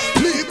harder.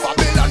 Leave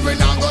Babylon, we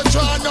not go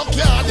draw no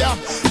card.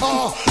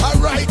 Oh, a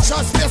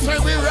righteousness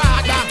when we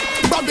rather.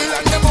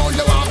 Babylon, them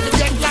only want to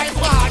get life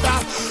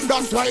harder.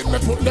 That's why me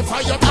put the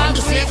fire on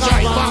the slave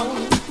driver.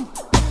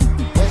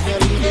 Yes, you're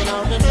leaving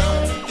out the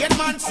town. Get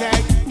man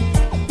said,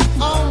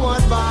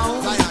 homeward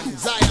bound.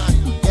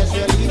 Zion. Yes,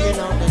 you're leaving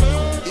out the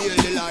town. Heal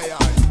the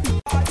lion.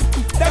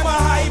 Them a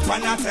hype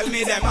and a tell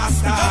me them a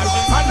star.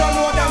 I don't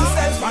know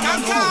themselves and I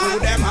know who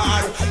them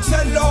are.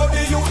 Sell out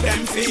the youth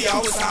them for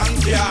house and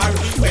car.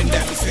 When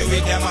them see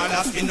with them all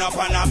a spin up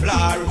and a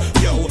blur.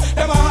 Yo,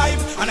 them a hype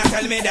and a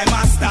tell me them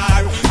a star.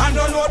 I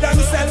don't know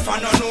themselves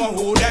and I know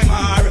who them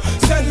are.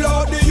 Sell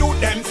out the youth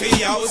them for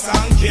house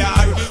and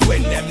car.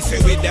 When them see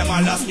with them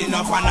all a spin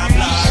up and a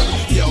blur.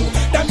 Yo,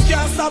 them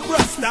can't stop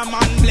Rasta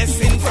man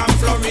blessing from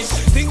flourish.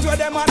 Think things where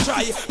them a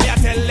try, me a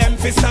tell them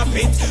fi stop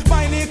it.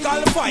 My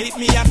nickel fight,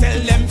 me a tell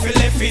them fi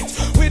left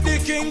it. With the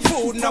king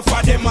food, enough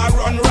of them a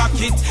run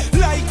rocket.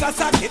 Like a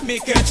socket, me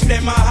catch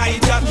them a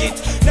hijack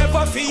it.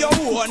 Never for your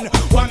own,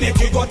 what make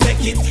you go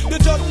take it? The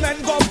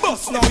judgment go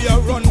bust, now you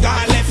run,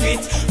 gone left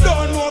it.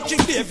 Don't know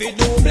King David,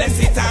 do bless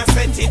it and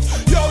set it.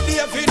 Yo,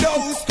 David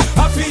house,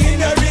 I feel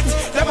inherit.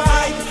 Them a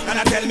hype, and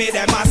I tell me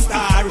them a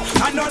star.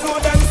 I don't know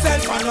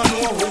themselves, I don't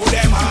know who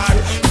them are.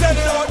 Tell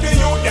out the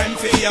youth, them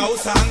for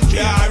house and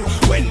car.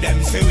 When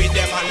them see with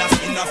them and a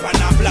spin up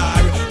and a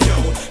blur. Yo,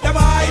 them a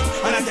hype,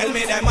 and I tell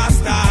me them a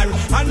star.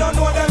 I don't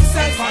know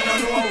themselves, I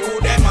don't know who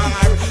them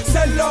are.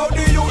 Sell out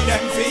the youth,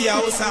 them for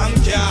house and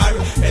car.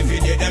 Every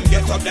day them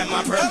get up, them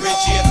a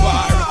perpetrate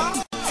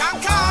war.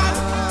 Concord.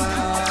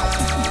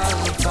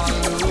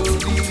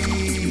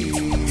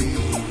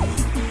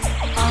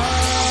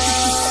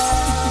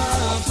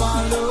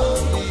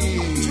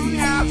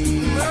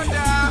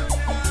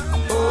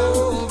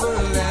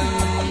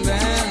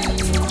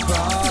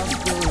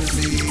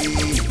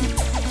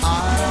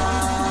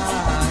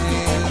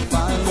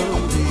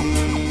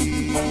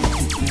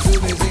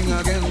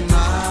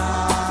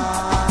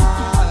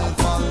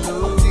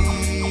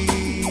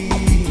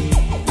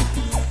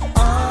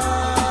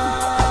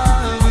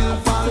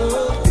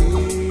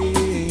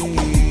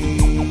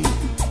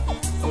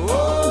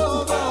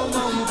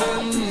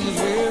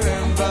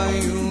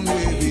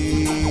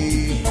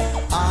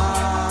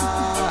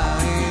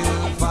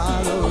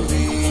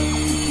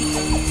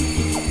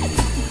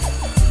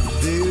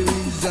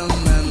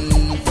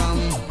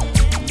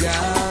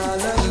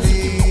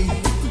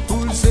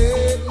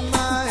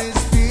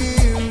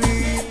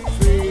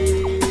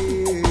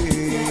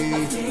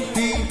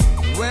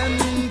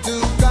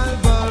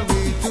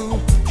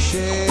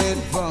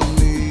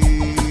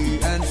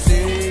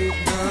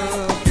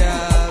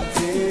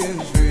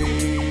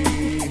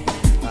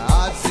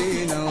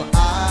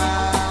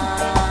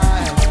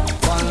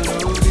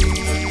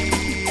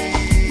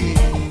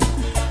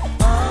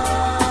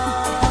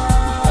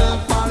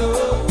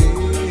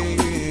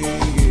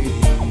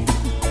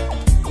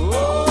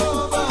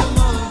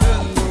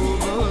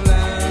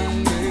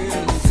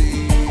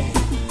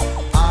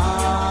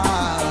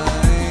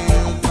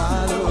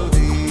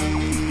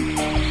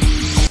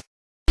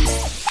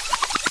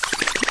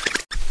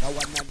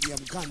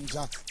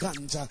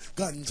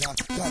 Ganja.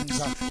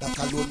 That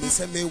alone me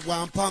say me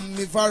want on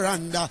me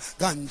veranda.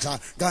 Ganja.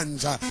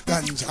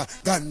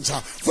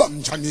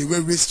 From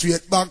January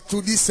straight back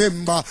to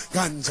December.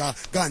 Ganja.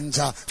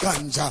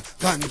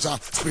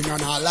 Spring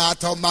and all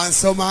autumn and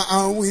summer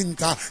and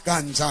winter.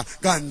 Ganja.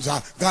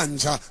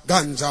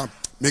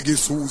 Me give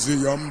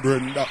Susie and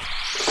Brenda.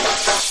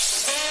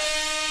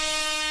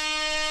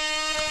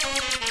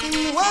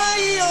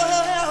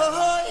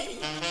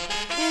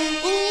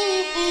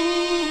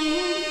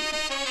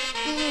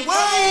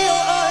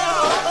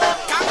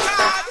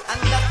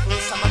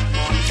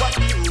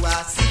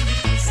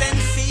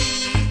 SENSI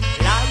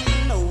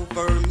lying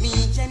over me,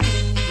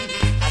 Jenny.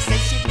 I said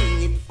she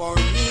bring it for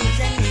me,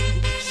 Jenny.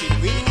 She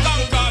bring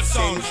it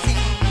SENSI.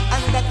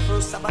 And that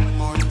first Sabbath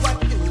morning, what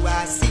do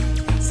I see?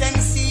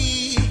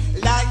 SENSI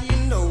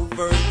lying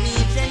over me,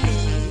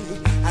 Jenny.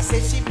 I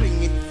said she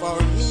bring it for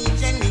me,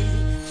 Jenny.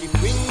 She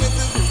bring me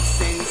the good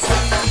SENSI.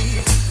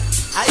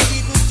 I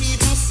didn't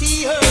even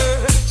see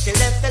her. She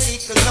left a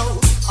little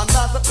note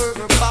under the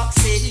burger box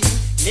saying,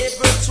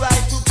 never try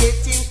to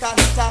get in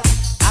contact.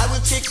 I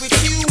will check with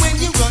you when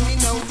you're running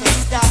out of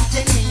stuff,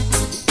 Jenny.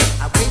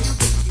 And when you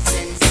get the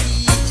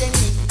SENSI,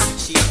 Jenny,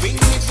 she bring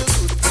me the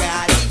good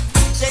cry,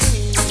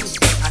 Jenny.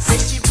 I say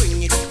she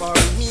bring it for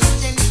me,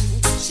 Jenny.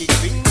 She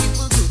bring me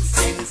the good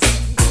SENSI.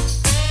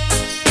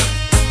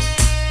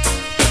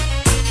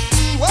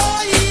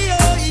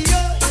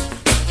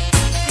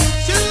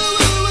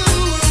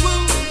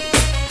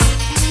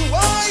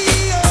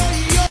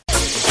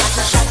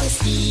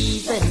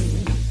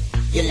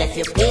 You left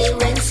your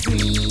parents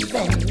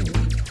grieving.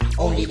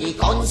 Only the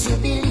guns you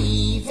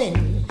believe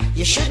in.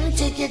 You shouldn't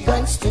take your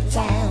guns to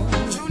town.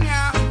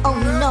 Oh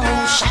no,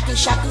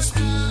 Shotty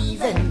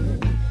Stephen.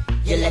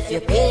 You left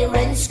your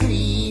parents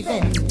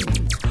grieving.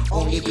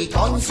 Only the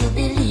guns you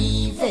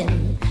believe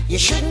in. You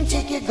shouldn't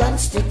take your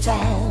guns to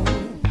town.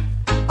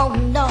 Oh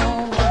no.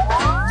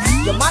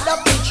 Your mother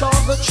preach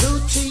all the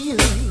truth to you,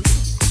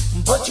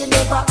 but you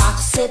never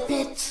accept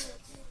it.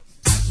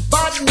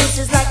 Badness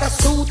is like a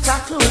suit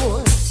of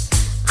clothes.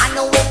 I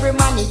know every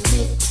man is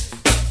fit.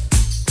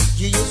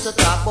 You used to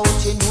talk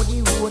about you know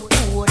the road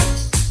code.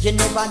 You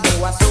never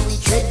know us, so we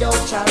tread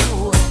out your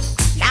road.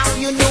 Now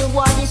you know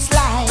what it's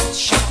like,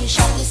 Shotty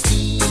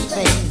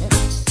Stephen.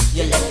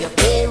 You left your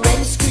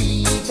parents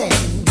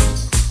grieving.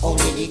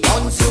 Only the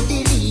guns you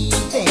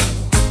believe in.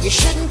 You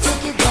shouldn't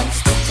take your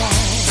guns to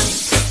town.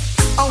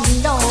 Oh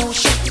no,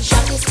 Shotty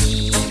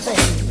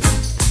Stephen.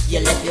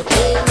 You left your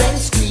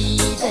parents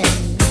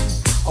grieving.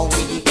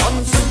 Only the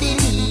guns you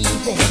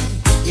believe in.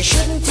 You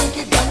shouldn't take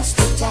your guns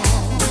to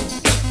town.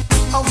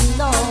 Oh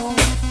no.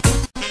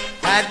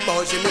 Bad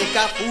boys, you make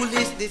a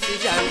foolish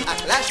decision. A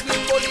clash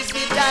with police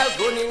with all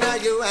gun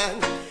in your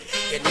hand.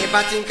 You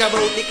never think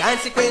about the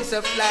consequence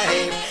of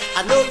life.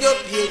 I know you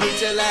pay with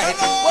your life.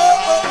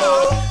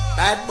 Whoa.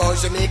 Bad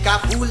boys, you make a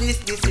foolish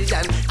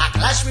decision. A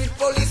clash with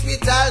police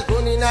with all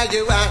gun in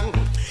your hand.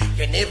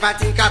 You never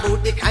think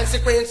about the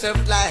consequence of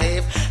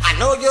life. I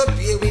know you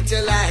pay with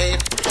your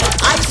life.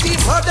 I see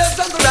murders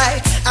on the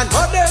right and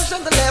murders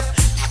on the left.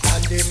 I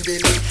can them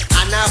believe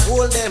and I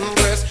hold them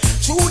breast.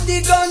 Shoot the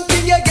gun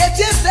till you get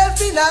yourself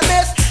in a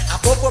mess. I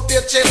pop up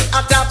your chest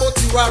and about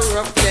you a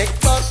rough neck.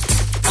 But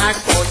bad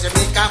boys, you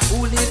make a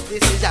foolish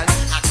decision.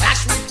 A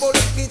clash with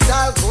police with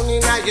all gun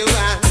in your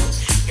hand.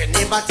 You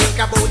never think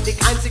about the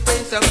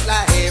consequence of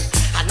life.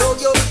 I know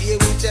you fear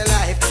with your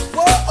life.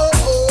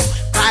 Whoa.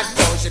 Bad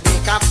boys, you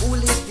make a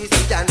foolish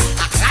decision.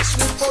 A clash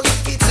with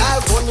police with all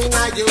gun in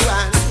your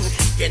hand.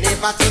 You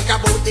never think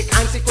about the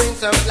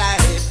consequence of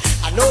life.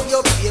 I know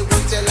you fear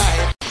with your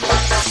life.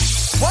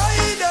 Why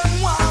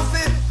them want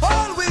it?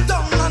 All we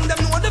done and them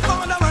know the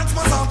father wants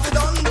must have it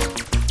done.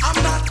 I'm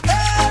not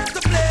here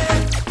to play.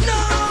 No,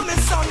 my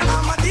son,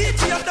 I'm a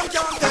DJ and them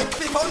can't take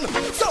me fun.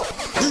 So,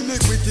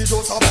 iniquity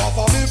just a bar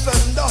for me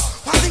fender.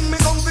 One thing me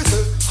come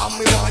visit and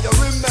me why you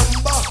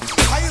remember.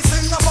 I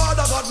sing a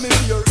father God me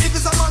fear. If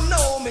it's a man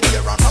now me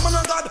hear and I'm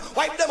a God,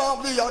 wipe them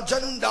off the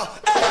agenda.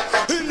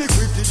 Hey,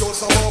 iniquity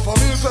just a bar for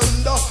me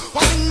fender.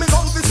 One thing me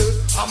come visit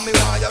and me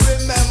why you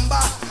remember.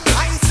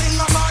 I sing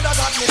a father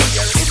God me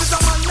fear. If it's a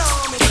man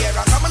now me hear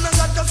and I'm a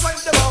God, just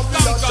wipe them off the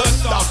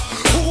agenda.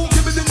 Who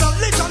give me the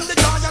knowledge and the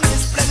joy and the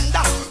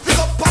splendor? Pick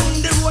up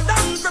on the road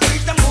and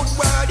repeat them good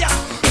word, yeah.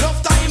 Enough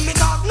time me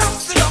talk, enough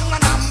sit down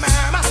and I'm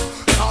murmur.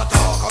 Now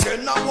talk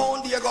again, I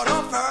won't dare go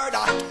no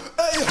further.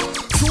 Hey,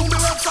 do me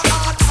work so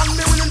hard and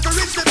me willing to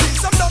reach the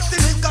peace. I'm not the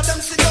nigga, them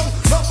sit down,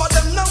 none of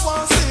them no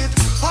want sit.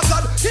 Oh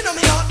God, you know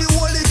me not the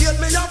holy gate,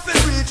 me have to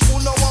reach.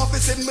 Who no want to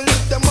see me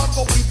live them up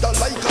with the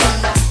like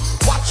line.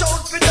 Watch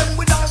out for them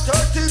with our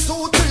 32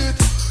 teeth.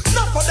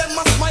 Enough of them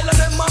a smile and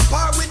them a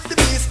par with the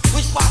beast.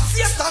 Which part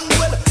Satan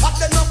well, and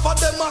then enough of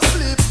them a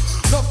sleep.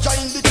 Enough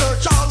join the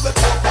church all with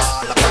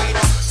all the pride.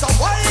 So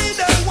why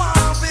them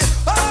want it?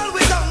 All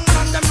we done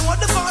and them know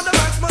the father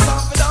works must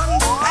have it done.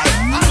 Hey,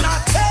 I'm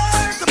not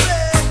here to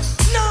play.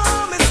 No,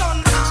 my son,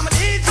 I'm a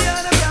DJ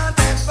and I can't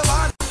take for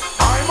fun.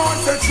 I'm on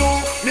the true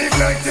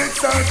neglected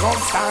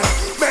circumstance.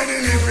 Many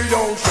live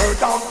without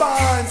shirt and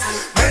pants.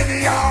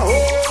 Many are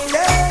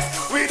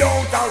homeless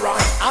without a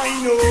right. I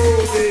know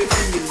they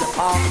feel the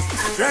palms.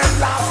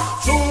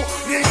 Dreadlocks, true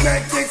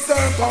neglected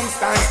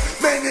circumstance.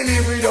 Many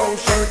live without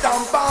shirt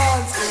and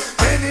pants.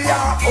 Many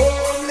are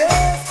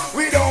homeless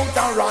without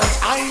a right.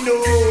 I know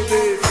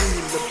they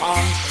feel the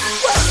palms.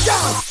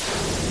 Question!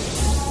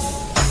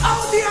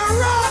 Out there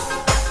rock,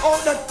 on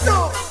the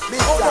top,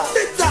 on the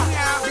pizza.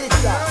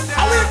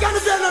 How we gonna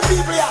tell them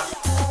people here?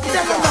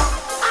 They don't know.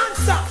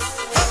 Answer.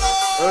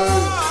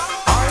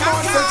 I'm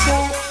on the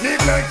true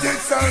neglected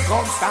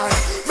circumstance.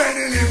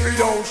 Many live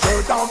without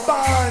shirt and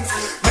pants.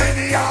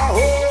 Many are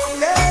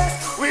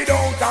homeless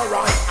without a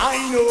right. I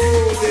know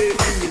they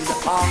feel the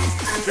palms.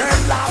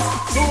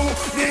 Dreadlocks, true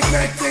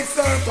neglected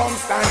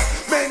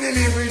circumstance. Many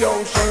live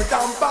without shirt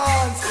and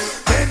pants.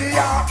 Many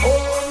are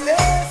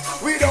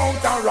homeless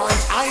without a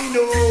right. I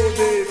know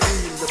they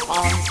feel the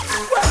palms.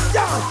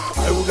 Question!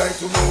 I would like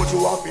to know what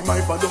you have in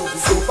mind for those who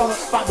suffer.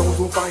 For those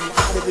who find it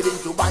hard every day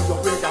to buy your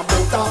bread and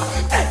butter.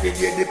 Every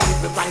day the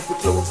people find for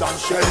clothes and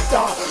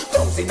shelter.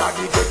 Those in the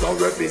ghetto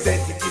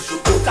representatives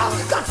should go down.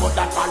 That's for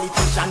that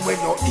politician when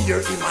you hear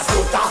him a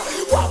stutter.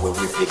 Why will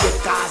we forget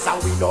cars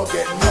and we not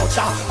get much?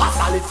 A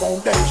solid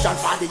foundation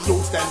for the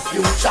youth and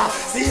future.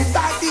 Seems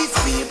like these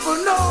people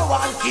no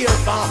one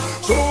cares for.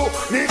 True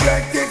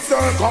neglected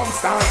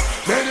circumstance.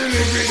 Many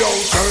live without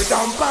shirt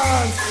and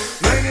pants.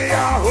 Many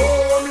are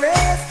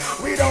homeless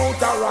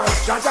without a right.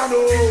 Just I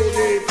know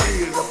they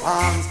feel the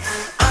palms.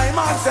 I'm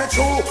on the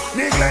true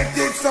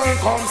neglected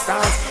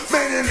circumstance.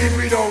 Many live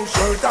without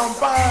shirt and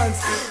pants.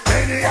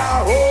 Many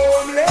are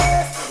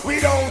homeless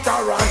without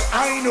a right.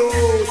 I know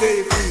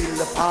they feel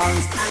the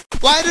palms.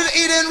 Why did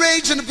it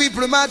enrage and the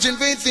people imagine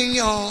fainting,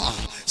 yo?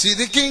 See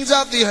the kings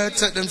of the earth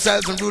set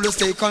themselves and rulers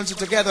stay constant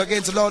together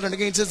against the Lord and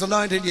against his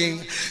anointed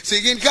king.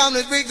 Seeking come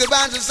to break the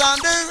bands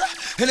asunder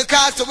and to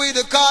cast away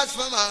the cause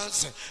from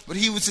us. But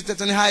he who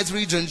sitteth in the highest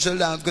region shall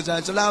love, because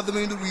I shall love them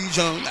in the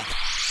region.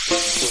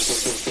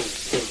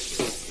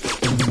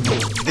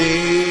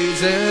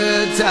 There's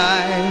a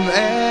time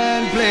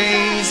and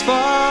place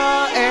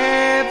for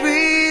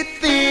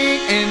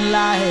everything in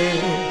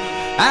life.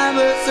 I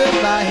must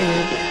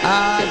survive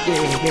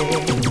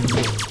again.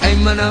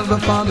 I'm an over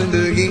farm in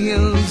the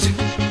hills,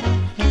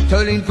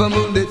 turning from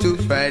Monday to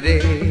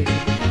Friday.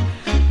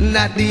 And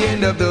at the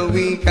end of the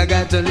week, I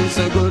got to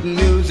listen to good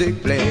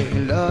music play.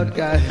 Lord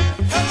God,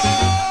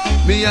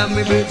 me and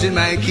me virgin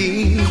my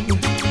key,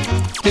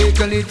 take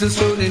a little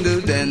stroll in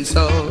the dance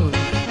hall,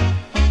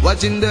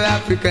 watching the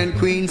African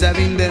queens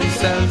having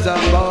themselves a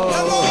ball.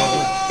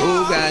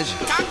 Oh gosh,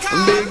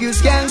 beg you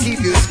skank, keep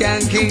you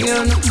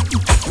skanking.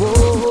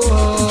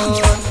 Whoa,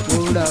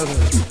 hold up,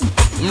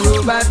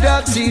 robot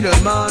dub till the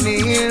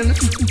morning.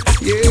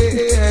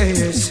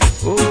 Yes,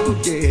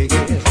 okay,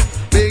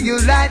 yes. Beg you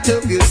like light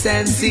up your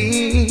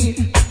sensi.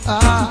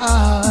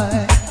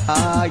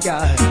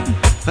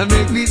 And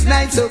make we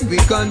light up the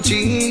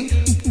country.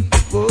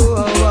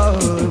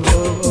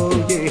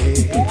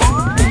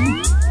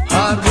 Yeah.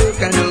 Hard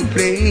work and no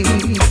play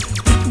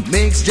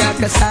makes Jack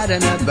a sad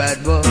and a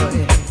bad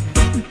boy.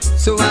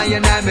 So I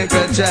and I make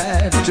a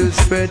try to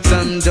spread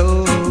some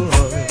joy.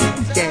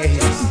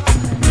 Yes.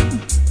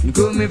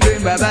 Come me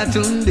friend Baba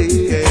Tunde,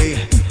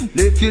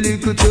 lift your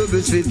little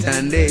troubles fit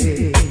and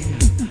day.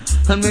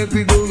 And make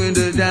we go in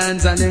the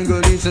dance and then go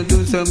listen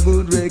to some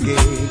good reggae.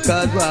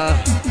 Cause wow,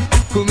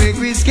 come make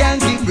we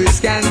skanking,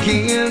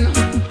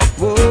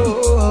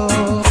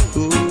 whoa,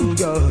 oh,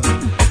 yeah.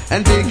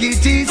 And take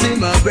it easy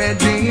my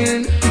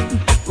brethren,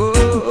 whoa,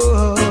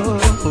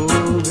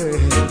 oh, yeah.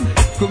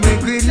 Come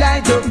make we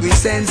light up with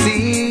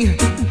sensi,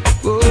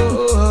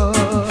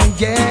 whoa,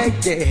 yeah,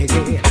 yeah,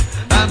 yeah.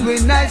 And we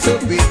nice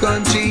up with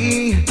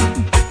country,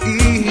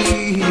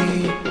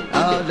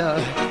 oh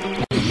Lord.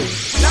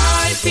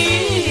 Life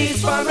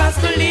is for us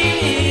to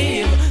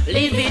live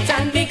it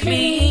and be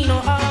clean,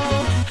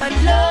 oh.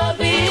 And love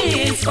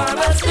is for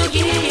us to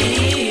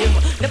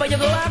give, never you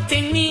go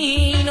acting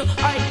mean,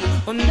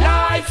 and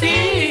life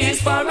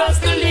is for us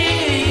to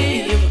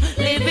live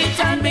it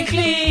and be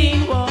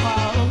clean,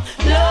 oh.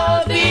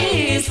 Love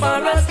is for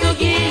us to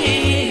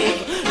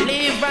give,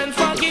 live and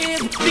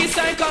forgive, this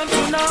I come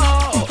to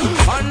know,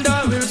 and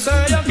I will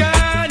say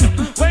again,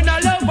 when I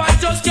love I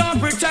just can't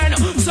pretend,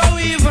 so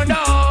even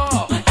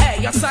though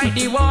you sight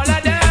the wall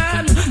of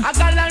them, I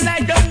got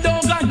like them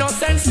don't got no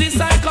sense, this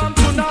I come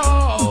to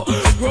know.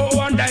 Grow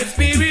on the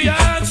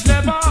experience,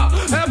 never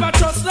ever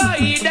trust the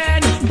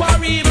hidden,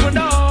 for even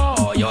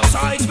though you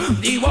sight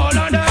the wall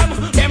of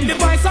them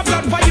device a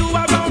plan for you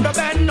around the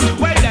bend.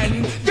 Well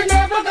then, you're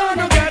never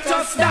gonna get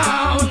us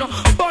down.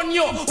 Burn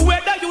you,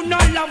 whether you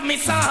not love me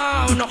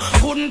sound.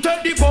 Couldn't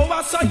take the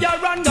power so you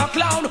run the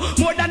clown.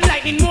 More than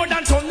lightning, more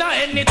than thunder,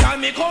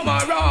 anytime you come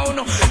around.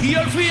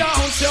 Here for your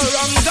house, you're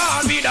on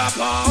guard with a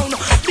pound.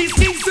 These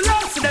things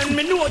lost, then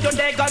me know you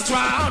they got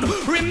drowned.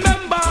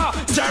 Remember,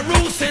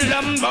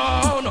 Jerusalem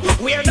bound,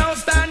 where thou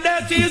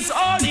standeth is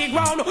holy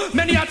ground.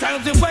 Many a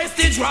times we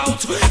wasted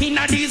drought in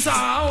a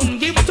sound.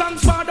 Give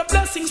thanks for the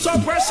blessings so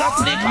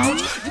preciously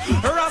count.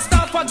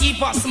 Rasta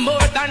forgive us more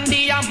than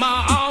the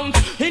amount.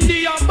 In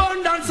the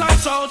abundance I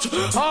shout,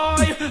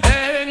 life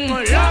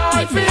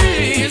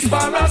is for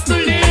us to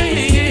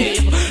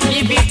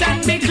live it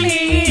and be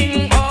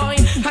clean,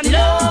 and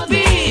love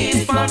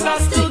is for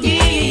us to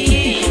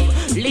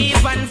give,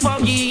 live and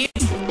forgive.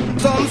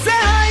 Some say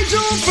hi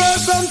June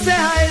first, some say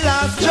hi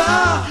last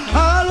jaw.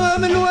 All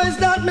women know is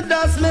that me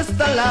does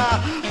Mr.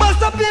 Law.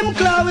 Bust up him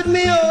claw with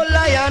me old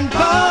lion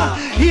paw.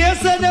 Here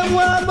say them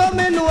want, but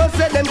me know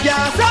say them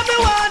can't.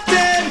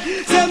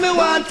 Say me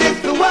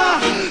wanted to war.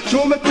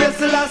 Show me praise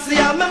Selassie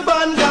and me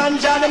burn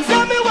ganja. Them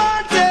say me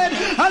wanted,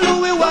 and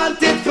who we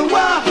wanted to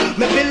war.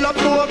 Me build up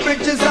more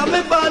bridges and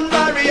me burn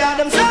barrier.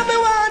 Them say me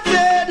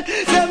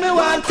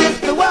wanted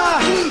to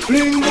war.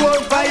 Fling more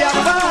fire,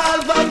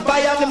 fall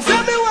vampire. Them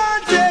say me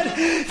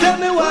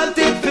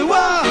wanted to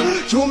war.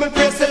 Show me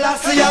praise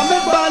Selassie and me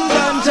burn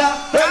ganja.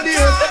 When the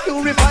earth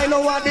purify,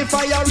 now what the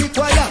fire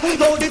require.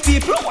 Now the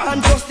people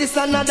want justice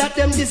and that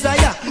them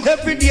desire.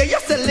 Every day you're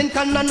selling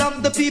can none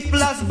of the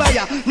people as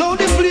buyer. Now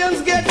the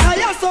flames get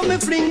higher, so me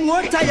fling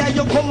more tire.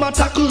 You come and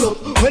tackle up.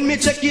 When me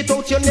check it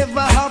out, you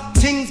never have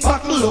things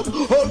buckle up.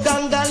 Old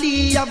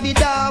gangali, have the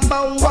dab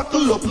and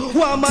wackle up.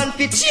 One man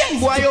fi chain,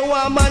 boy, you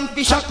one man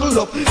fi shackle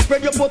up.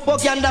 Spread your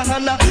propaganda,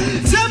 Hannah.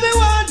 Say me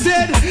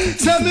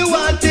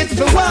wanted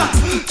for war.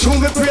 Show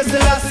me praise the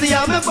lassie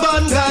and me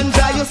burn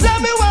ganja. You say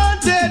me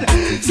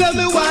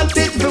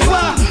wanted for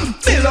war.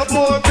 Build up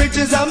more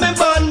bridges and me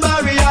burn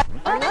barrier.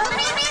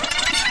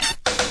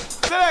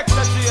 Select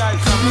the GI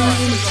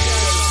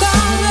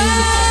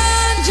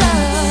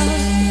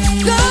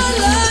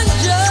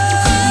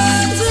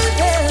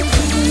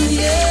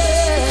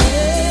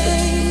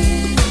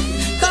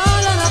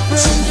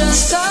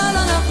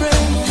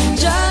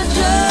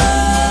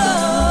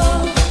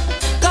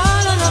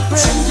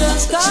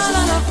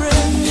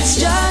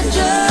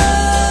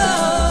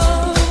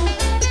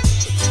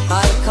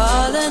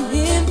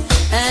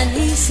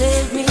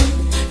Save me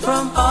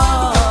from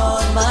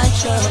all my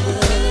trouble.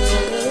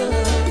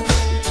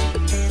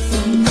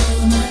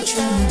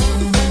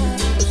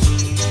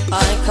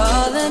 I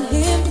call on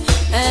him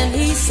and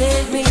he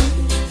saved me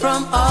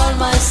from all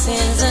my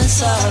sins and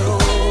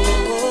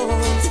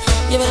sorrows.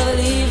 You better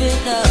believe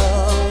it now.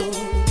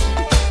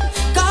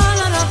 Call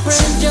on a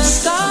friend,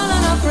 just call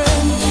on a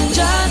friend,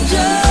 Jah.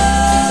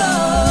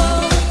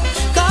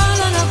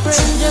 Call on a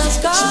friend,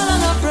 just call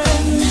on a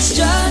friend,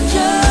 Jah.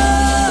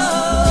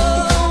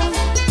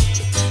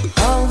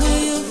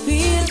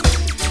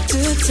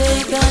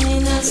 Take an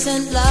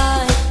innocent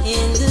life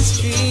in the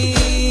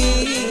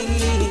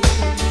street.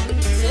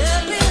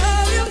 Tell me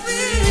how you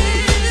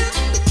feel.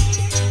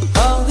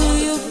 How do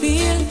you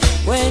feel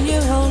when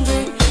you're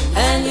hungry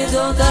and you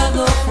don't have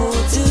no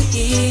food to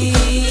eat?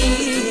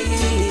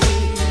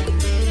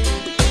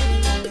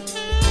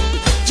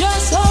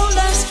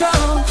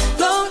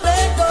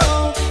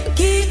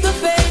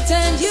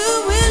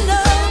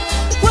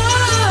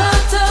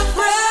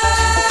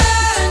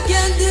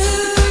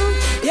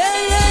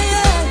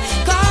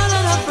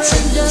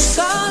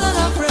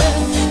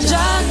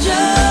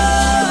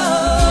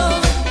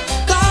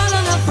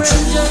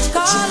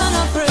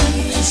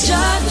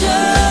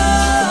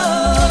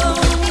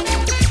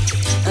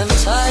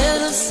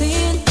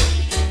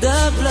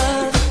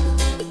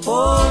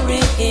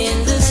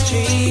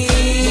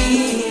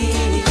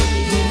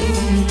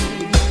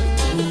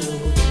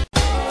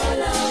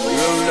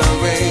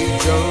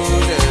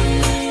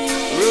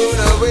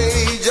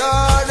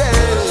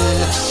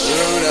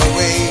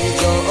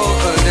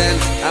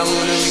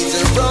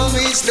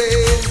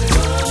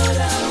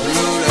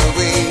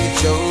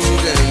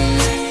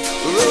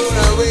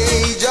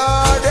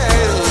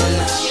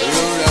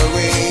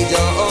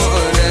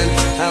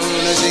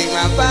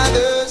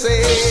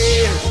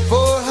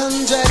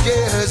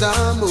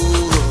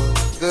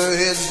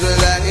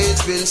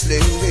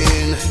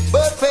 enslaving.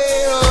 But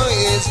Pharaoh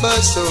is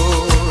but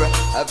sure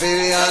a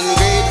very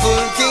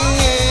ungrateful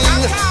king.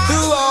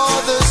 Through all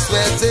the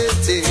sweat and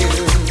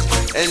tears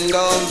and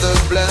all the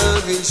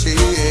blood we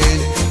shed,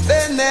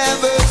 they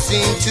never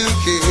seem to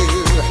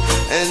care.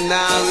 And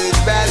now it's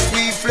past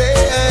we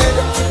fled.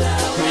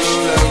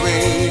 Roll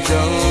away,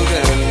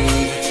 Jordan.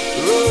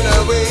 Roll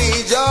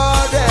away,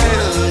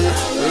 Jordan.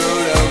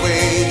 Roll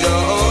away,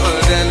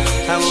 Jordan.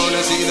 I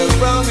wanna see the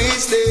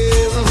promised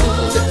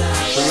land.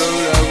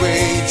 Roll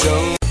away,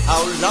 Jordan.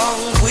 How long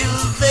will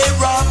they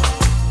rob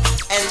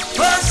and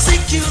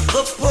persecute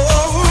the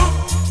poor?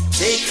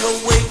 Take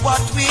away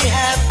what we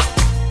have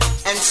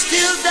and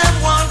still them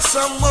want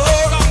some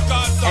more.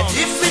 And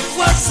if it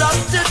was up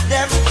to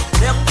them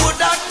would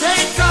not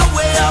take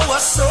away our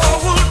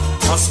soul.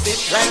 Must be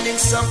planning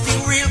something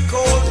real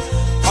cold,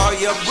 or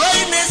your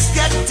brain is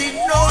getting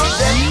old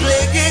and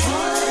plaguing.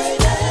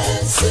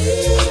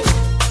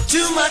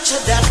 Too much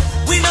of that,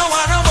 we don't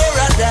want no more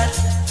of that.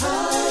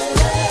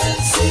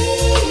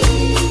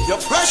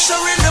 Your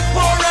pressure in the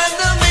poor and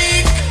the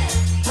meek.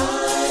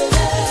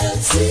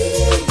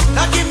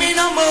 Now give me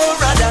no more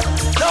of that,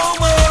 no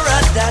more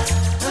of that.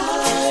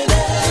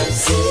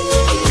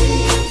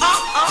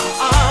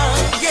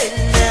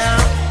 Yeah,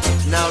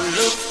 now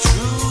look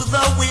through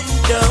the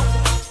window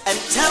and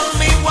tell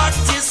me what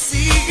you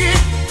see.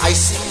 I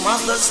see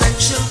mothers and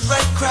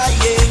children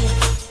crying,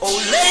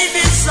 old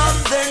ladies on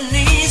their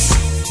knees.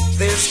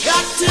 There's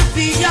got to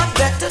be a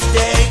better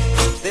day.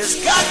 There's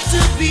got to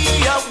be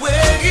a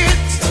way.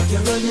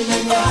 You're running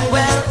and you're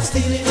hiding,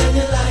 stealing and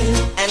you're lying.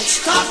 And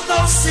stop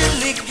those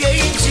silly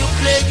games you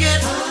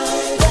playing.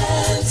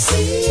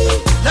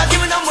 Now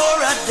give me no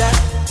more of that,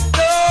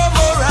 no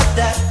more of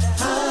that.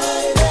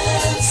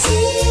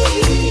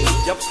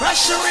 Your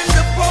pressure in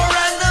the poor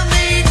and the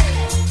meek.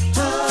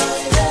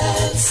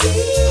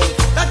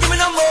 Now give me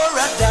no more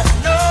of that,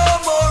 no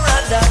more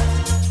of that.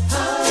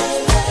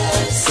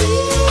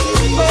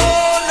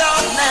 Oh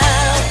Lord,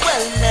 now,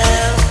 well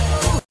now.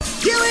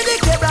 Give me the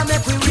camera,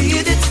 make we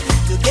read it,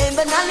 to gain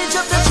the knowledge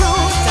of the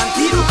truth and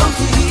people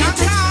complete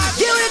it.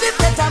 Give me the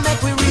better,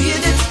 make we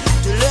read it,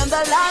 to learn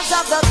the laws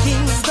of the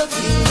kings, the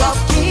king of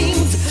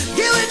kings.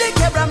 Give me the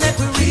camera, make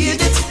we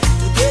read it,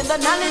 to gain the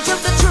knowledge of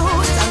the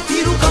truth and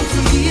people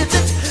complete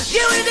it.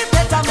 Give me the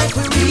better, make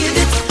we read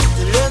it,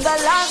 to learn the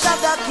laws of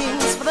the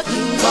kings, for the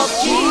king of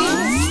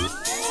kings.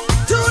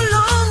 Too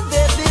long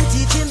they've been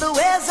teaching the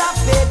ways of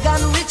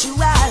pagan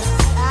rituals,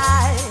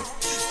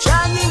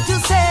 trying to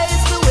say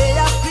it's the way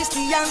of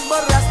Christians,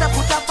 but Rasta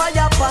put a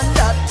fire upon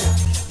that.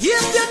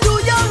 If you do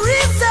your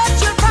research,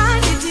 you'll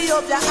find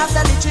Ethiopia has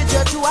the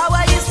literature to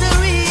our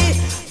history.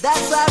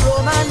 That's why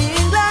Rome and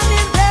England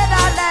invade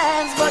our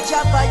lands, but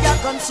your fire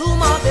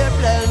consume all their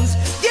plans.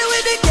 Give me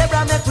the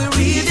camera, make we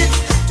read it,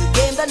 to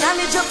gain the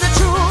knowledge of the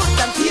truth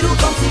and feel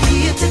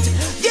complete it.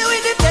 Give me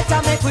the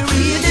better, make we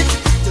read it,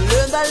 to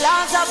learn the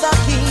laws of the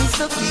kings,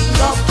 the king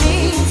of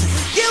kings.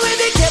 Give me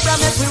the camera,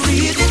 make we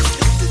read it,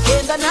 to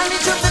gain the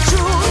knowledge of the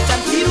truth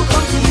and feel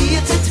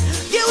complete it.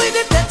 Give me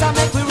the better,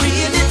 make we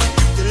read it,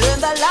 to learn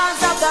the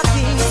laws of the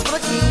kings, the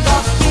king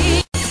of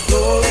kings.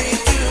 Glory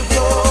to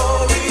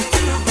glory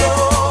to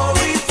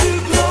glory to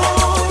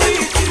glory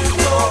to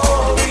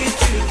glory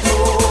to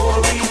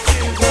glory to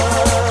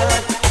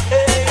God.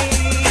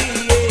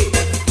 Hey,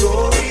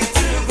 glory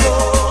to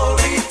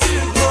glory to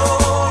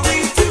glory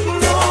to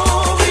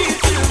glory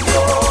to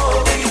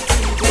glory to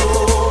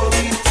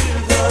glory to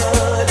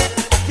God.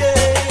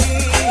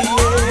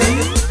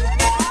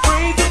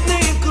 Praise His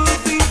name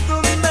 'cause He's the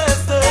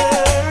master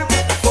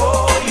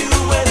for you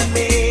and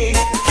me.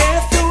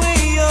 Cast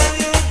away all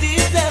your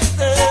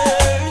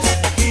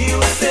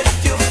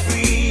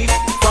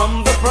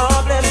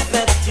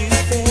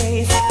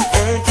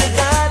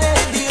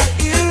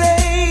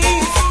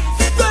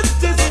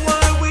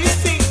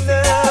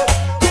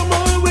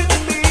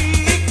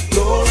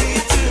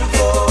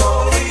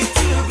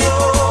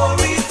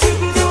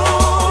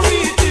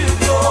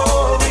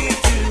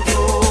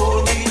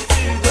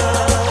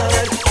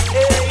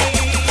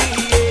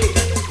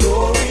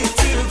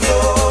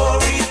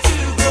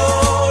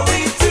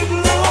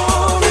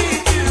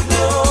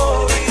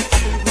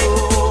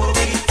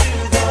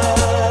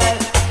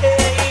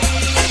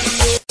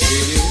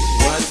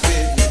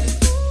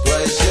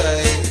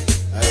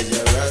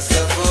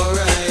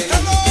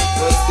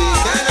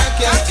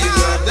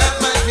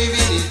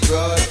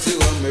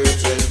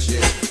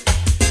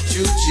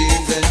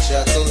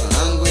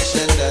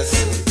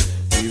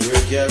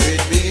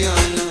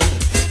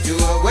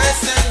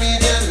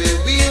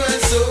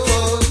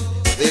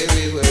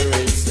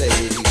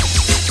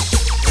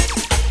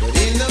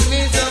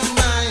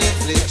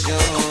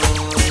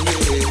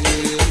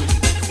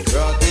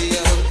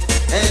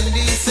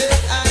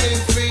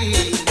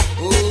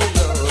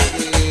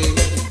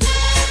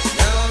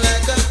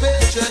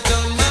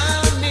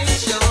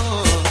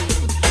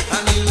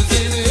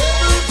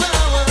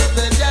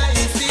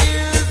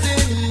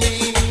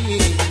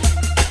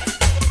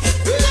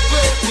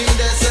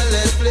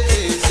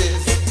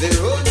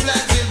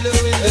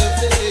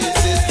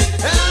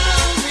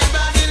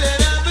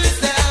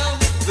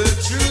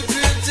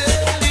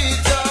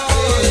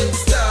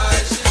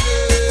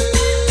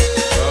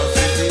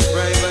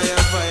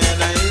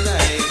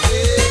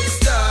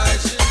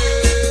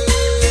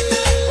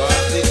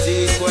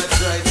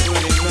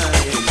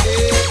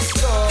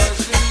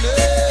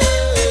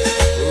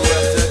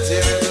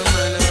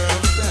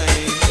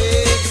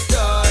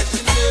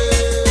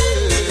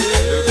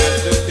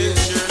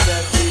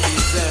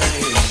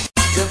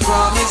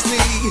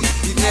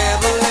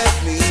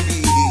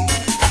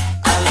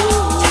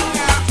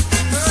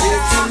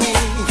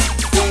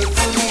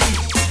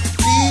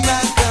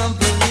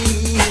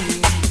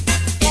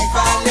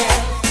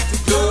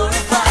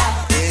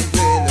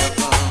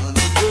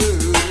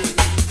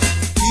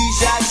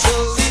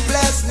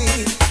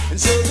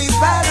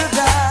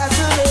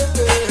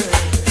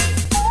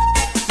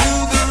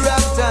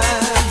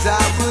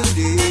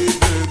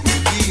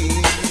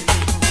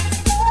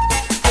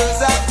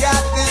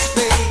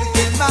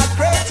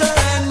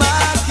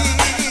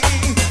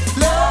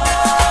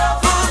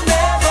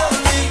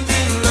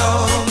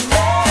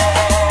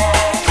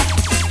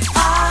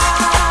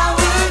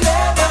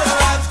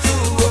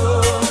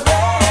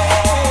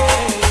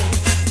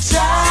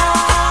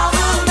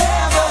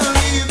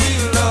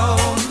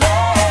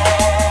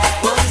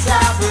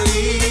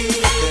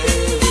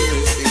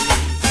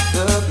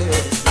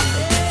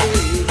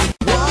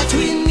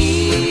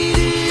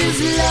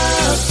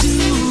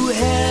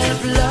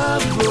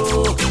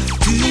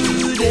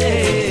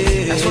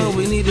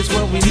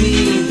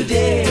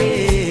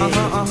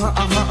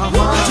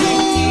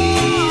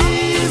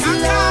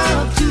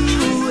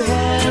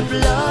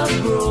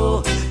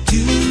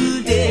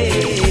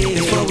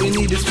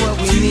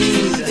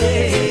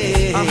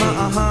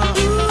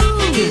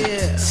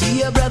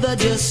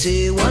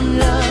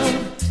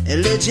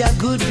let your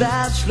good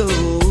vibes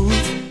flow.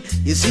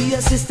 You see your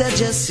sister,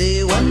 just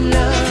say one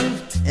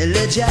love and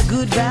let your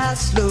good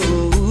vibes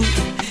flow.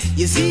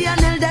 You see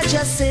an elder,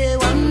 just say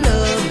one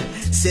love.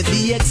 Set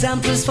the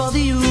examples for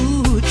the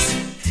youths.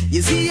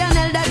 You see an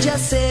elder,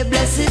 just say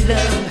blessed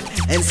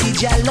love and see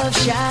your love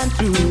shine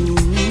through.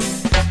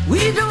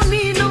 We don't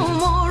need no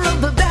more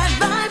of the bad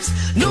vibes,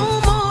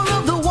 no more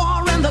of the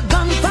war and the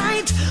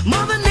gunfight.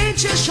 Mother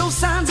Nature shows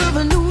signs of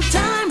a new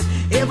time.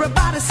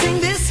 Everybody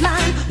sing this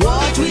line.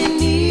 What we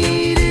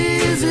need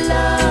is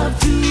love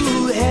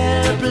to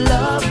help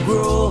love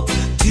grow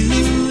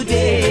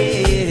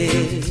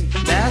today.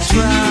 That's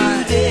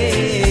right.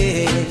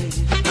 Today.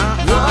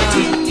 What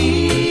we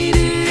need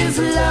is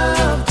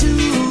love to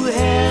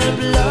help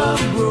love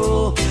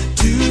grow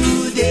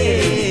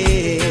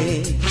today.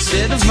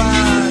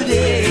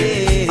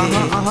 Today.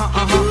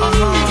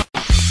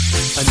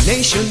 A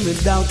nation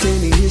without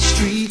any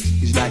history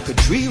is like a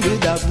tree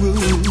without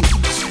roots.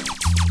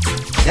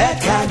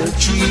 That kind of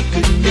tree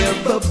could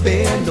never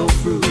bear no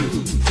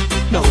fruit.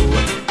 No.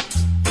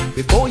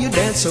 Before you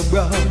dance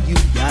abroad, you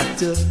got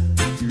to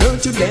learn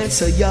to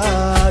dance a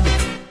yard.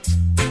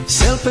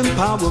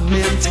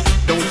 Self-empowerment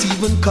don't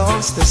even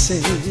cost a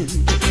cent.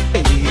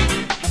 Hey,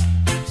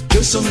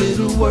 just some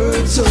little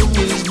words of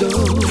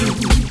wisdom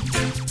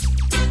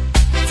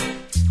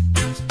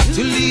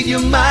to lead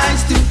your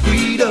minds to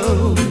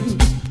freedom.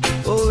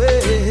 Oh,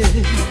 yeah.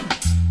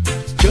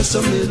 Just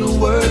some little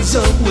words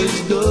of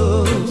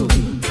wisdom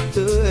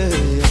to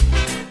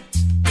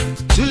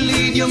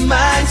lead your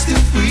minds to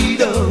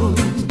freedom.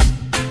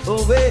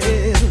 Oh,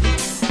 well,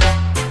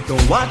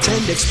 don't watch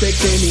and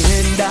expect any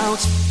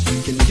handouts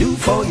you can do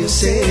for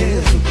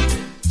yourself.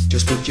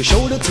 Just put your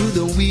shoulder to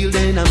the wheel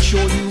and I'm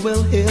sure you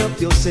will help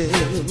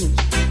yourself.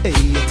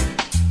 Hey,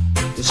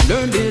 just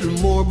learn a little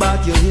more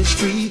about your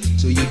history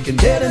so you can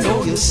better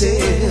know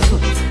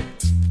yourself.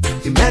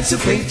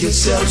 Emancipate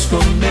yourselves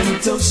from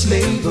mental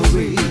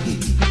slavery.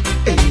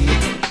 Hey,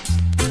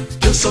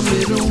 just some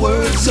little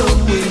words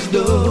of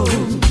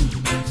wisdom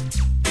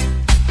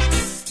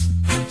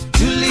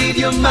to lead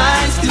your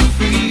minds to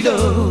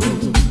freedom.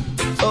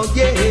 Oh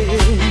yeah,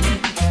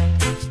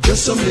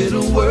 just some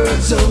little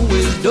words of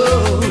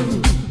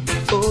wisdom.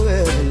 Oh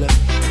well,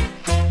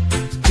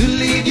 to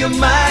lead your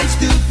minds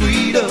to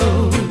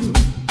freedom.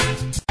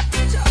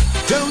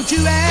 Don't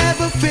you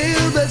ever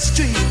feel the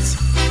streets?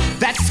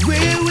 That's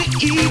where we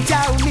eat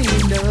our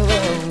meal, no.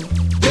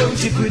 Don't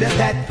you put up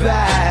that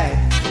pride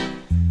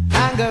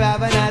and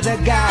grab another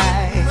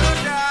guy.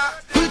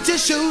 Put your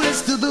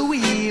shoulders to the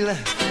wheel.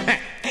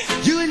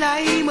 You and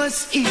I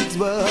must eat,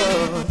 but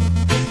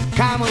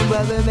come on,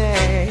 brother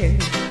man.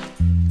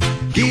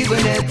 Give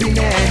an helping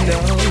hand, no.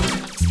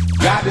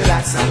 Grab your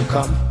lads and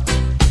come.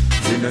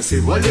 You know, say,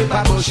 hold up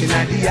a bush in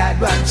the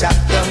yard, one chop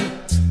down.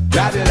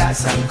 Grab your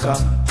lads and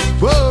come.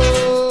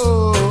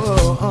 Whoa,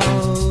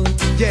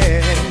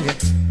 yeah.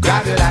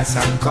 Grab your lads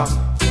and come.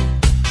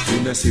 You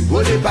know, see,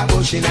 hold up a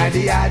bush in the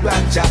yard,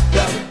 one chop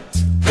down.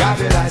 Grab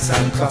your lads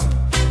and come.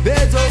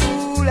 There's a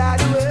whole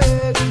lot of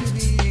work to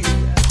be.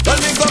 Don't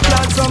we go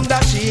plant some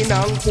dasheen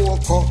and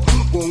cocoa.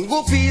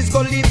 Bungo peas,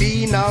 gully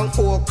bean and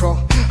okra.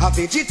 A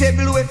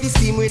vegetable we fi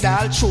steam with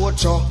all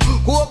chocho.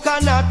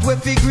 Coconut we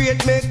fi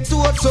grate make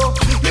toto.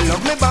 Me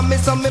love me bam me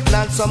so me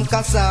plant some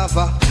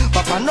cassava.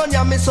 Papa none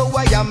ya me so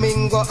why ya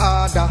mingo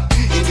harder.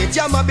 He get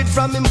jam a bit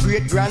from him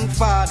great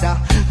grandfather.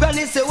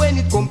 Granny say when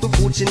it come to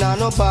food she nah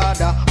no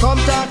bother. Come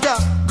tata,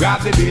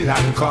 grab the bill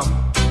and come.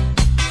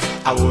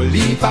 I will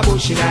leave a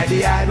bush in the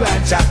yard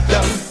and chop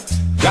down.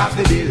 Grab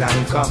the bill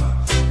and come.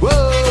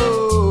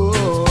 Whoa,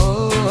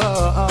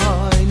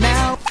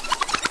 now.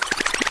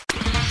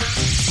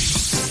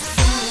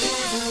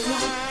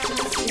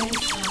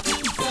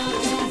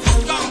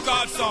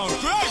 Concord sound,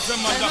 crazy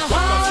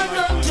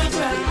motherfuckers.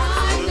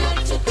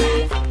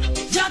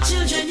 Your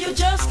children, you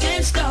just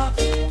can't stop.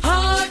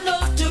 Hard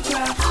enough to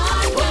cry.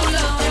 Oh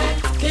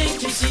Lord,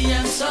 can't you see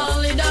I'm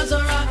solid as a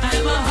rock?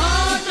 I'm a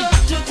hard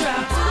enough to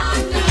cry.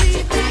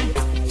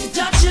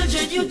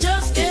 You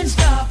just can't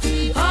stop.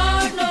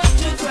 Hard not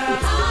to cry.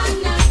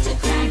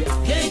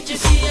 Can't you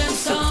see I'm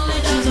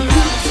solid as a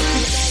rock?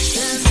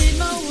 Stand in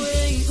my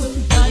way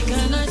like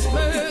an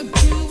iceberg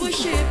to a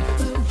ship.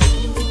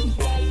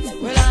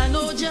 Well, I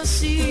know just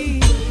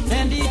see,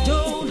 and he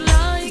don't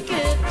like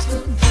it.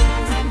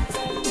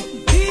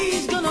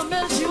 He's gonna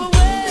melt you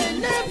away.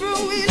 Never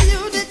will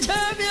you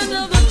deter me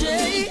another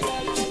day.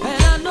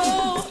 And I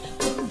know.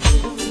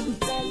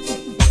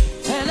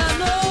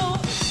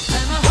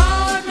 I'm a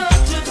hard not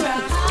to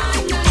cry.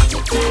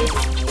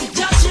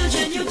 Your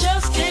children, you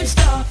just can't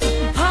stop.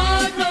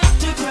 Hard not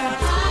to cry.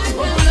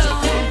 Oh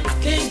Lord,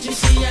 can't you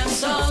see I'm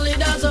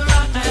solid as a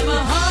rock? I'm a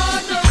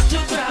hard not to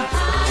cry.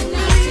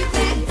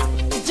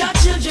 Your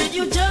children,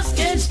 you just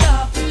can't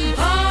stop.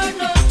 Hard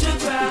not to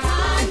cry.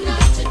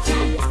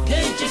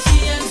 Can't you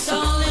see I'm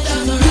solid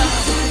as a rock?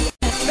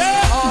 They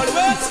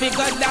always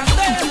figure down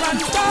there on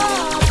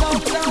top of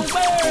the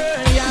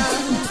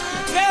world.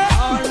 They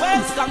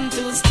always come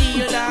to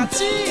steal our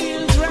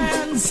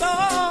children's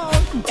soul.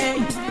 Hey.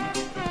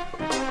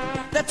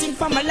 That thing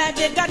for my life,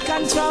 they got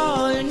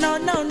control. No,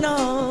 no,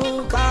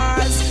 no.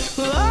 Cause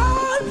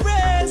all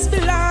praise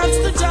belongs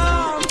to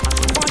Jah.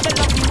 For the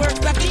lovely work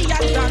that he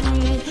had done.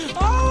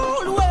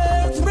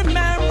 Always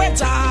remember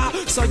Jah.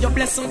 So your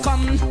blessing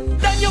come,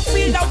 then you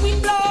feel the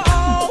wind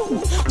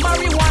blow.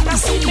 Marijuana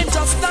seed me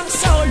just long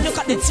soul. Look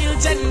at the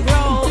children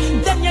grow.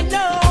 Then you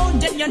know,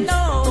 then you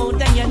know,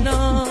 then you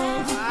know.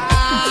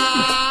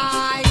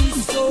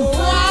 So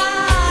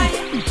why,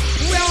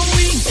 when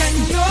we can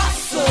get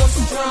so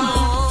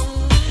strong,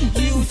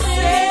 you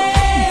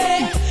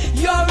say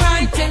you're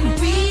right and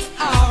we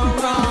are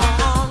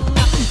wrong.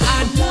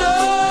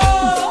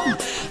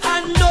 I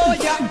know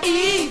you're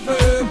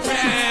evil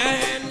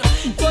plan,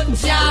 but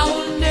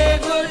you'll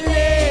never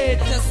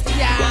let us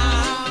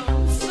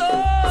down. So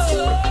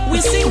we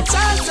sing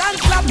chant and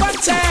clap and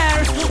tear.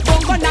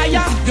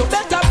 Bongonaya, you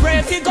better pray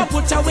if you go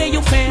put away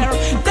your fear.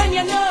 Then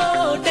you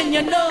know, then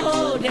you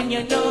know, then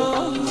you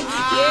know.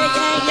 Yeah,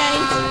 yeah,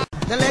 yeah.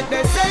 Now let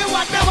them say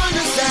what they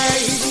wanna say.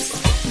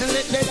 Now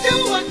let them do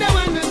what they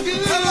wanna do.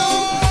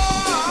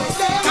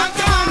 Say what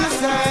they wanna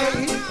say.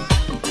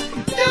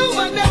 Do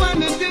what they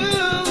wanna do.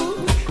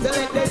 So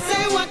let them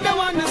say what they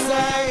wanna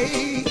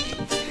say.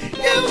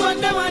 Do what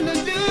they wanna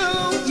do.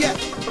 Yeah.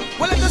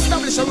 Well, let's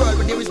establish a world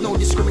where there is no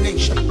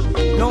discrimination,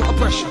 no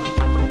oppression,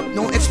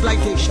 no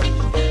exploitation.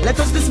 Let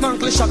us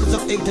dismantle the shackles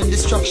of hate and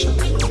destruction.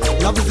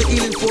 Love is the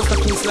healing force that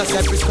King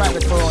Selassie prescribed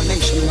it for all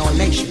nation in all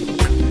nation.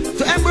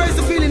 To embrace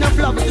the feeling of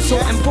love is so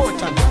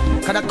important,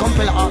 cause that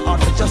compel our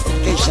heart for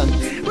justification.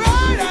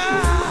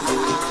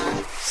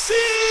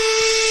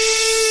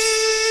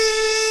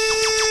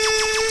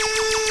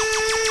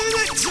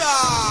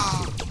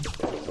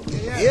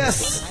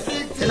 Yes.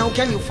 Then how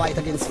can you fight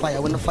against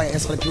fire when the fire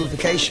is for the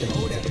purification?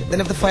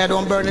 Then if the fire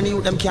don't burn, then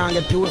you them can't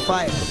get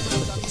purified.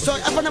 So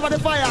if I never the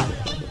fire,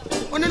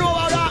 when you know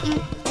what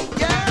happen,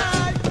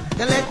 yeah.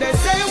 Then let them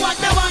say what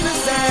they wanna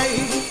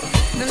say.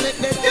 Then let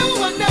them do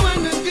what they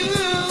wanna do.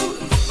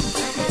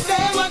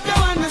 Say what they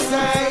wanna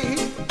say.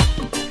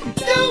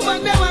 Do what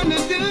they wanna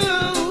do.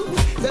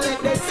 So let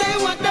them say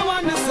what they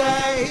wanna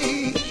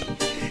say.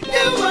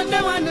 Do what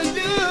they wanna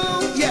do.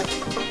 Yeah.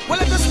 Well,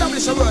 let's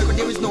establish a world where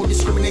there is no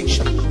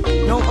discrimination,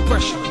 no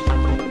oppression,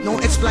 no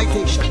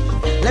exploitation.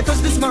 Let us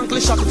dismantle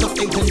the shackles of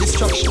hate and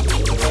destruction.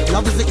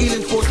 Love is the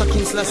healing force that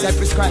King Selassie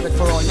prescribed it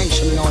for all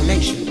nation in all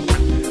nation.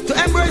 To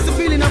embrace the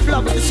feeling of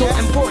love is so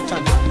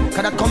important,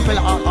 cause that compel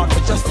our heart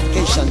for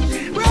justification.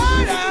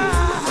 Brother,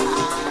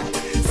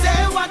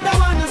 say what they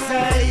wanna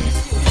say.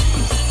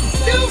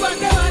 Do what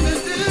they wanna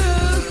do.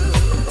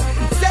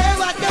 Say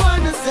what they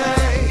wanna say.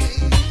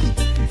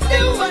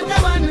 Do what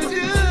they wanna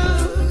do.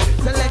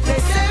 So let them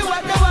say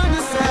what they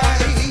wanna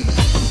say.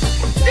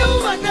 Do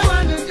what they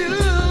wanna do.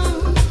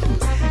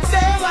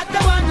 Say what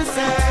they wanna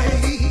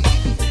say.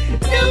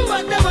 Do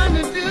what they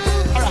wanna do.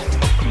 Alright.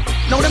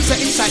 Now them say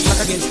inside not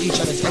against each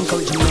other,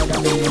 encouraging murder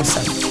among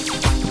themselves.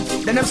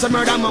 Then them say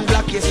murder among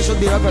black cases should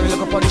be a very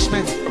little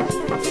punishment.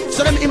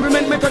 So them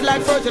implement method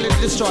like fertility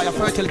destroyer,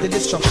 fertility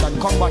destruction,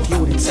 combat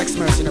unit, sex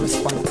mercenary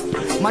squad,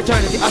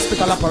 maternity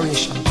hospital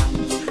operation.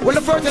 Well,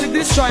 the fertility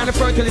destroyer and the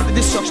fertility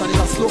destruction is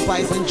a slow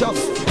poison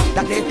drugs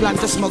that they plan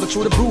to smuggle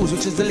through the booze,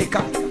 which is the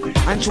liquor,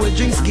 and through the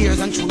drinks, gears,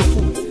 and through the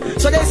food.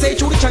 So they say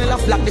through the channel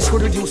of black, this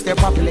could reduce their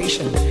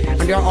population.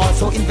 And they are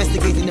also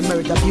investigating the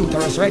merit of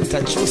uterus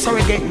rental through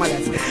surrogate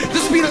mothers to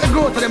speed up the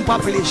growth of them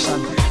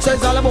population. So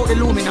it's all about the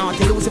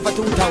Illuminati, Lucifer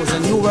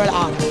 2000, New World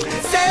Order.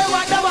 Say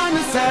what they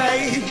wanna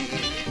say.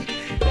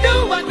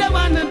 Do what they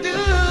wanna do.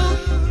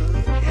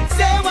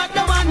 Say what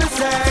they wanna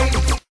say.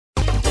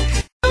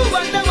 Do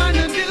what they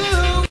wanna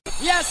do.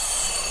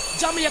 Yes,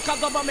 Jamaica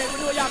government, we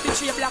know you have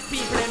betrayed black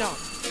people, you know.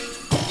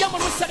 Yeah, man,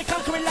 we said the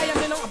conquering lion,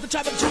 you know, of the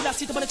tribe of Judah,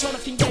 sit upon the throne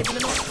of King David, you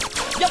know.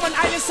 Yeah, man,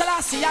 Haile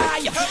Selassie,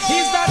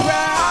 he's the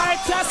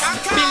righteous.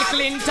 Bill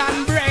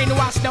Clinton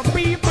brainwash the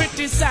people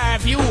to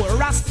serve you.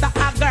 Rasta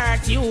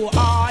agert you,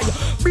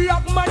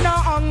 black man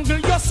angle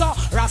you so.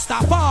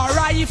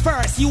 Rastafari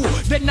first you,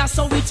 then that's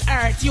how it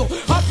hurt you.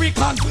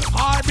 African,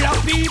 all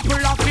black people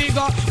a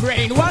figure,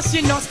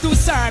 brainwashing us to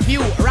serve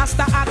you.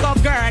 Rasta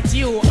agert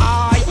you,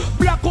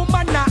 black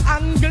woman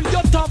angle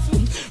you tough.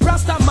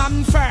 Rasta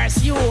man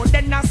first you,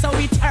 then that's how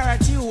it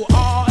hurt you.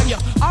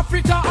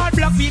 Africa, all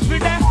black people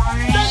there.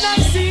 Then I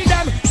see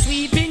them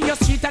sweeping your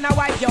street and I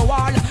wipe your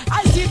wall.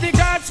 I see the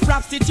girls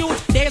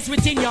prostitute, days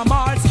within your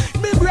malls.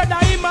 Me brother,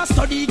 he must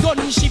study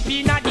gunship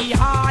in a the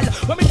hall.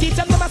 When me teach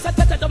them, I said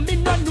that me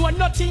no know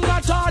nothing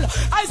at all.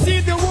 I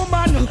see the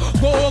woman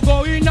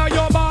go in a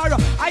your bar.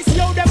 I see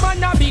how the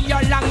man a build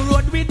your long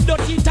road with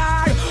dirty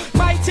tar.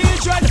 My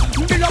children,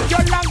 build up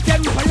your long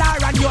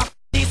Templar and you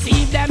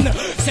deceive them.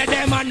 Say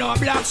them a no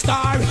black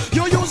star.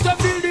 You use the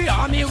build the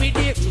army with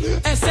the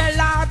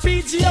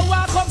SLRPG.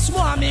 Walk up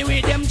swarmy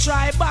with them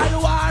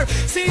tribal war.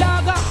 See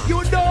Aga,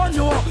 you don't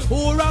know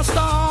who a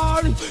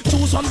star.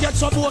 Choose some get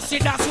so bossy,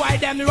 that's why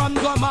them run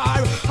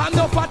Gomar. And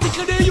no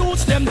particularly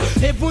use them,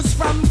 it was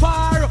from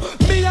far.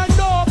 Me and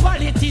no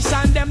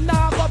politician, them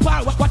now go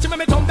par. Watch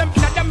me turn them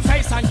in them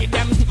face and give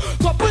them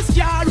couple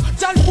scar.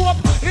 Tell Pope,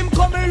 him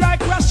coming like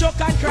crash truck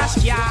and crash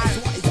car.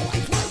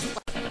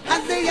 And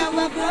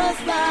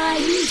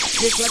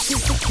The clock is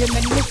ticking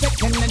and the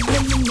second and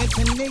the minute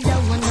and the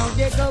hour now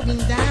they're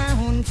going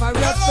down for a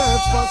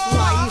purpose.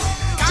 Why?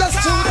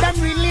 Just to them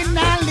really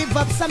now live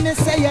up, so me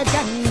say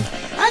again.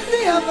 As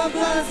the hour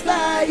pass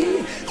by,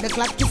 the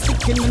clock is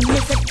ticking and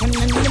the second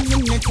and the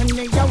minute and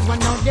the hour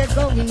now they're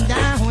going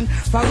down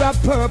for a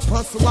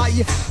purpose. Why?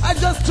 I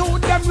just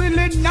told them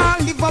really now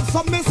live up,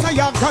 so me say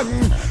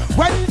again.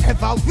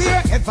 Whenever,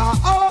 wherever,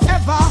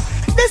 however,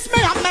 this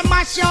may have me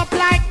mash up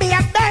like me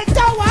a bell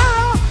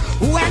tower.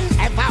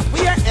 Whenever,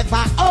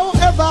 wherever,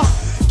 however,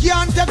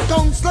 can't take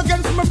counsel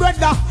against my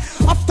brother.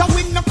 After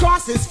we no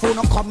crosses, phone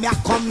no come here,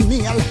 come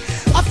meal.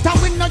 After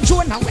we no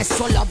Jonah, we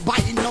solo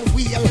buy no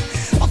wheel.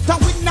 After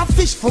we no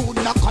fish food,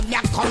 no come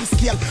here, come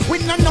scale. We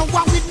no know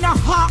what we no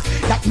hawk,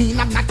 that mean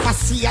I'm not for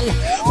sale.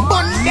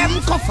 Bun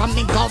them cover,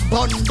 me go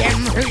bun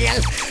them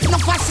real. No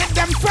for said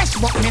them fresh,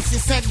 but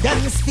Messi said them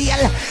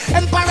stale.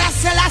 Emperor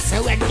Selassie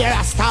when there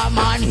a star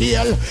man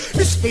heal.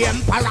 This the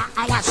emperor,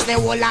 I watch the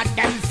whole of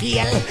them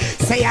feel.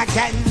 Say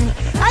again,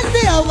 as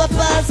the hour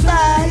pass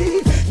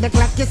by, the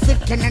clock is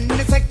ticking and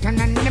the second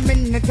and the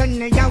minute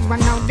and the hour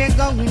now they're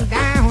going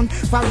down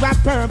for a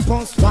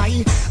purpose.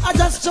 Why? I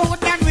just showed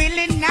them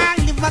really now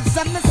live up,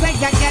 some say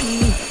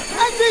again.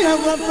 As the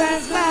hour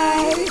pass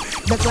by,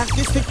 the clock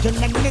is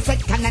ticking and the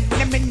second and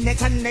the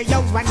minute and the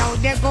hour now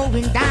they're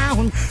going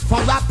down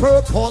for a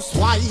purpose.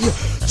 Why?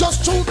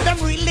 Just showed them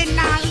really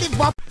now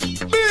live up.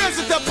 Raise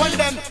it up on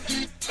them.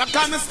 I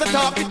can't miss the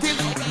talkative.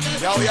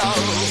 Yo, yo.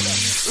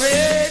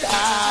 Red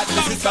hot,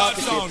 this is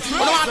talkative.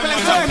 What do I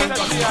tell them?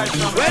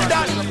 Well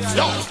done.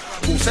 Yo.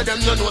 Who said them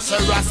no know say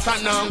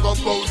Rasta now go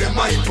bow them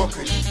my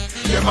pocket?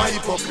 Them my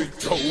pocket,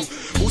 yo.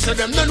 Who said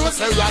them no know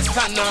say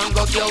Rasta now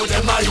go bow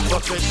them my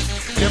pocket?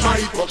 Them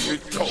my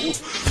pocket, yo.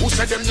 Who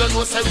said them no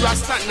know say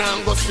Rasta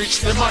now go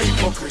switch them my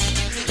pocket?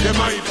 Them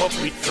my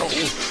pocket, yo.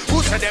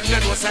 Who said them no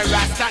know say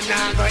Rasta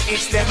now go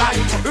itch them my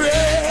pocket?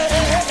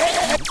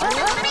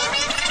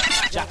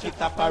 Jack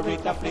it up, a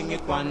rate, fling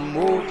it one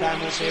more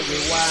time, it's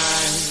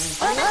everyone.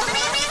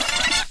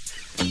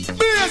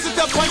 Raise it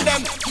up on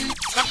them.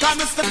 I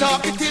promise the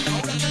talkative.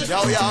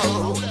 Yo,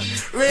 yo.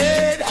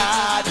 Red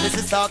hot, this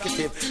is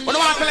talkative. What do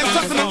I tell them,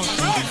 customer?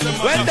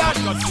 Well done.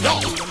 Yo.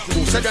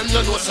 Who said them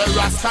no know say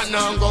Rasta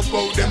now go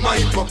bow them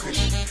my pocket?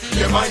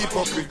 Them my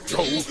pocket,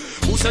 yo.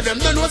 Who said them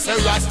no know say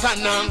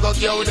Rasta now go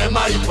give them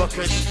my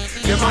pocket?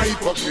 Them my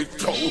pocket,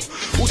 yo.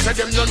 Who said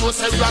them no know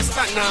say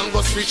Rasta now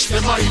go switch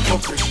them my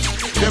pocket?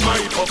 Them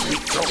my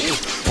pocket, yo.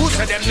 Who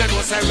said them no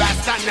know say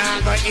Rasta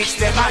now go itch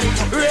them my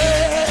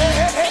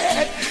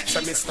red? So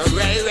Mr.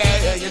 Ray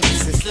Ray and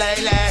Mrs. Lay,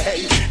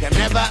 them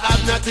never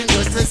have nothing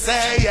good to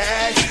say,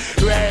 yeah.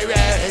 Ray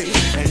Ray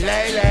and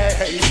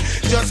Lay,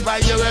 just by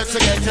your words to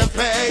get your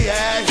pay,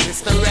 yeah.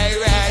 Mr. Ray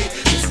Ray,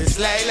 Mrs.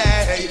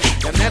 Lay,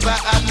 them never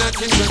have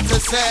nothing good to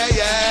say,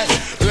 yeah.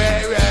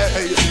 Ray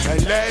Ray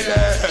and Lay,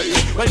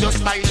 well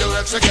just by your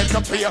words to get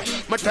your pay.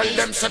 Me tell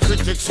them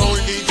critics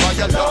only for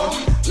your love.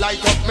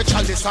 Light up me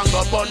chalice and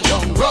go burn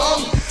down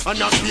wrong. And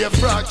not be a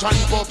fraud and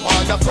pop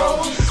all the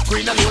from.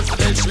 Queen and News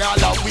eventually all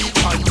a weak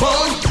and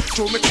bone.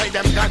 True me tell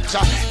them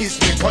ganja is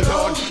me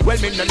cologne. Well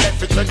me no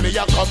left it when me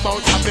a come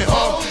out of me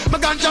home. My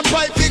ganja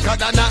pipe bigger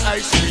than a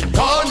ice cream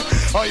cone.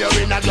 Oh you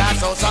in a glass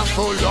house and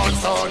full on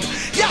sun.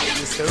 Yeah,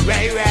 Mr.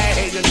 Ray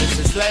Ray and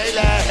Mrs. Lay,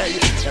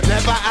 you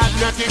never had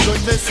nothing good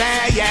to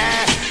say,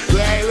 yeah.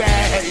 Ray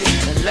Ray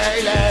and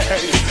Lay,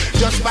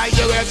 just by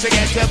your words to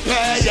get your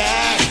pay,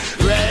 yeah.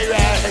 Ray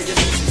Ray and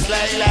Mrs.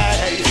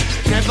 Lay,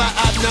 never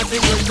had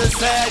nothing good to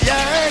say,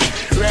 yeah.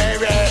 Ray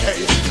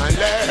Ray and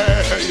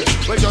Lay,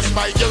 well just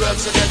by your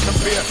words to get your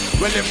pay.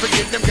 Well if we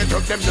give them get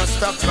up, them no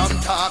stop from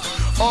talk.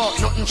 Oh,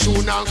 nothing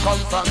true now come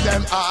from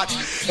them heart.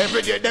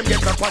 Every day them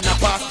get up on a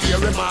pass their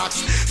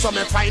remarks. So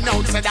me find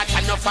out say that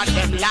enough of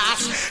them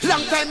last.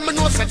 Long time me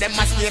know say them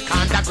must snake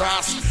on the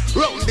grass.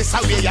 Round this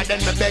away and then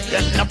me beg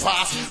them to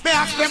pass. Me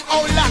ask them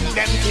how long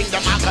them think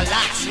them have a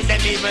last. With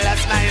them evil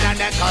as mine and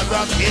them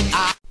corrupted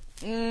heart.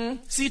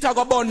 See it, I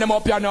go burn them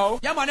up, you know.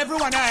 Yeah, man,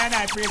 everyone I and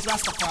I praise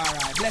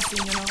Rastafari.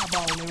 Blessing, you know,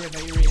 about the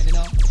river you rain, you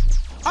know.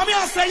 I'm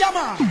here to say, yeah,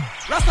 man.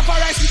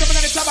 Rastafari sit up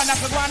in the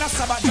tabernacle, go on a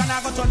Sabbath, and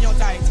I go turn you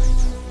tight.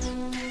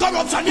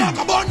 Corruption, you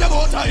go burn them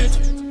out of it.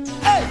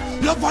 Hey,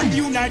 love and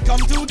unite come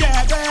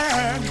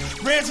together.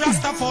 Praise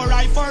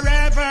Rastafari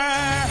forever.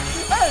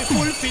 Hey,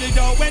 fulfill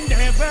the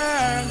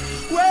endeavor.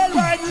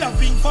 Worldwide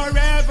loving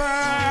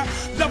forever.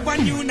 Love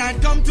and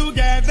unite come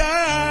together.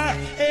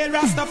 Hey,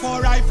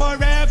 Rastafari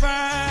forever.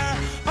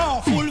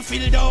 Oh,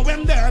 fulfill the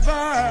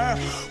endeavor.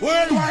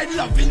 Worldwide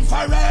loving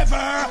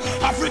forever.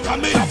 Africa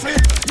may have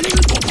it.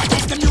 Link up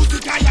against the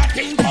music I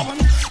think of.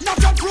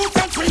 Natural fruits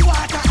and free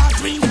water I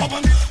drink of.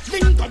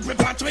 Link up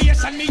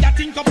repatriation me I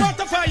think of.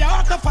 Water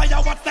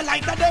fire, what's the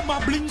light that them a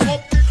blink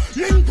up.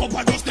 Link up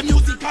against the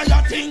music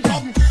I think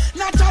of.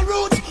 Natural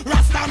roots,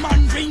 Rasta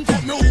man drink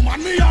up. No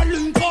man me a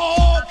link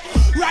up.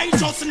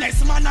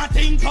 Righteousness man I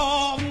think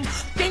of.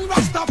 King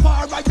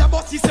Rastafari the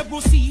boss is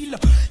a seal.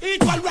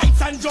 Equal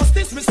rights and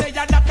justice me say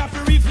that have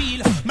to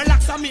reveal. Me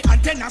lax on me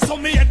antenna so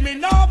me head me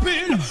no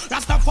bill.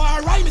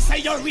 Rastafari me say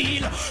you're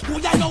real. Who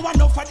ya know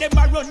enough of them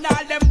a run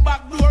all them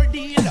backdoor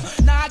deal.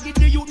 Nah give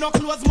the youth no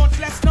clothes, much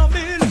less no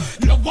bill.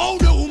 Love how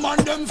the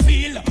woman them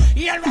feel.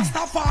 Here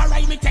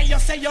Rastafari, me tell you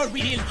say you're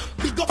real.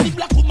 Big up the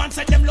black woman,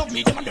 say them love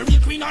me, them and the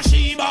real Queen of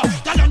Sheba.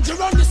 Gallant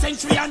around the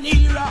century and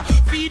era.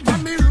 Feed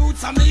from me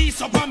roots and me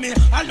lease up on me.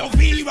 I love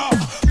Vera.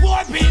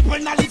 Poor people,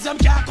 knowledge them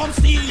can't come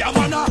steal ya,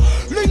 man.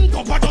 Link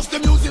up and just the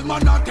music,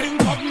 man, I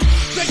think of me.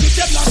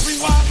 Vegetable and bring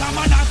water,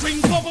 man, I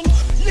drink of them.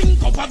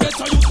 Link up and get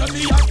so you to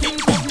me, I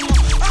think of me.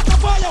 I can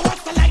buy you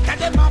what's the like of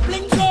them, I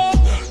blink up.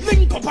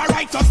 Link up a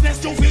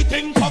righteousness, you feel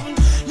think of them.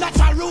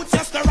 Natural roots,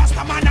 yes, the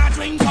Rasta man, I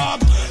drink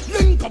up.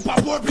 Link up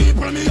a poor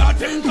people, me, I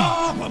think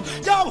of.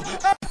 Yo,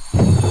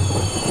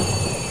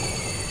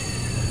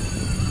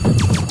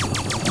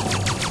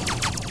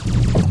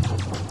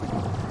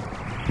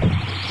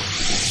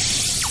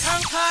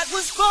 Concord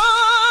was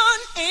born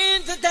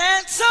in the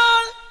dance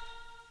hall.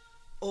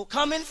 Oh,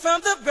 coming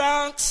from the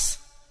Bronx.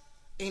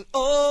 In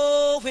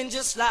Owen,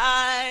 just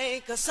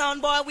like a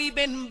sound boy, we've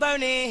been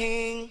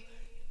burning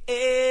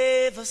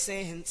ever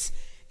since.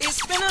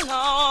 It's been a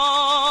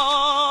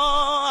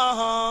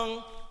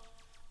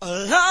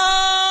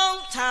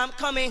long time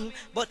coming,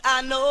 but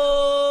I know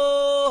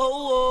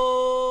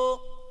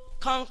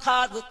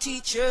Concord will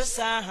teach your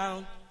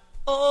sound.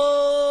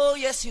 Oh,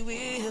 yes, you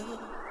will.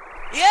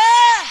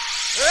 Yeah!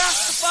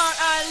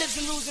 Rastafari lives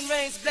and rules and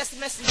reigns. Blessed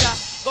messenger.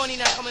 Going in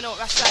and coming out.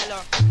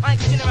 Rastafari. Mike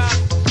General.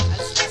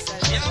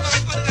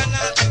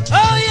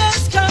 Oh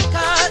yes,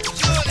 Concord.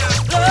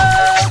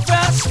 Love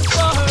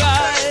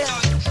Rastafari.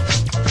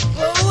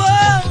 Oh,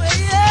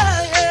 yeah,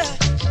 yeah.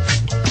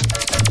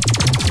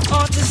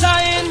 On to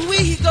Zion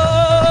we go.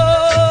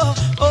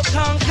 Oh,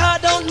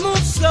 Concord, don't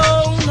move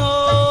slow,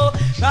 no.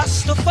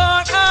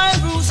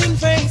 Rastafari rules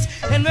and reigns,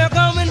 and we're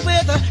going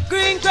where the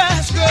green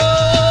grass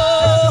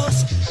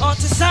grows. On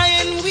to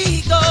Zion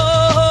we go.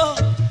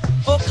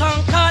 Oh,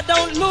 Concord,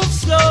 don't move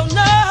slow,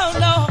 no,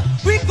 no.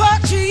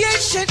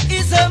 Repatriation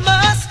is a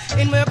must,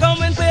 and we're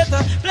going where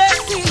the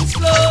blessings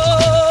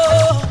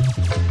flow.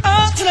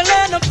 On to the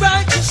land of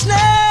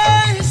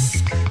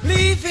righteousness,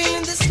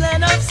 leaving this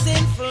land of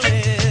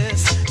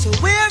sinfulness. So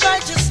where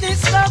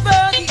righteousness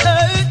cover the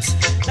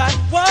earth, like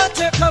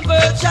water cover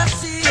just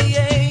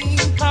seeing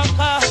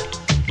Concord.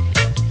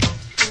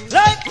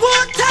 Like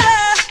water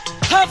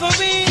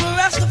covering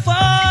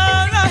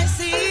Rastafari,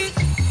 see.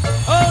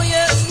 Oh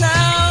yes,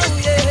 now,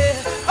 yeah.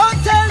 Oh,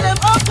 tell them,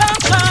 oh,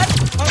 Concord,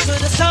 onto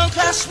the sound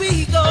class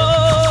we go.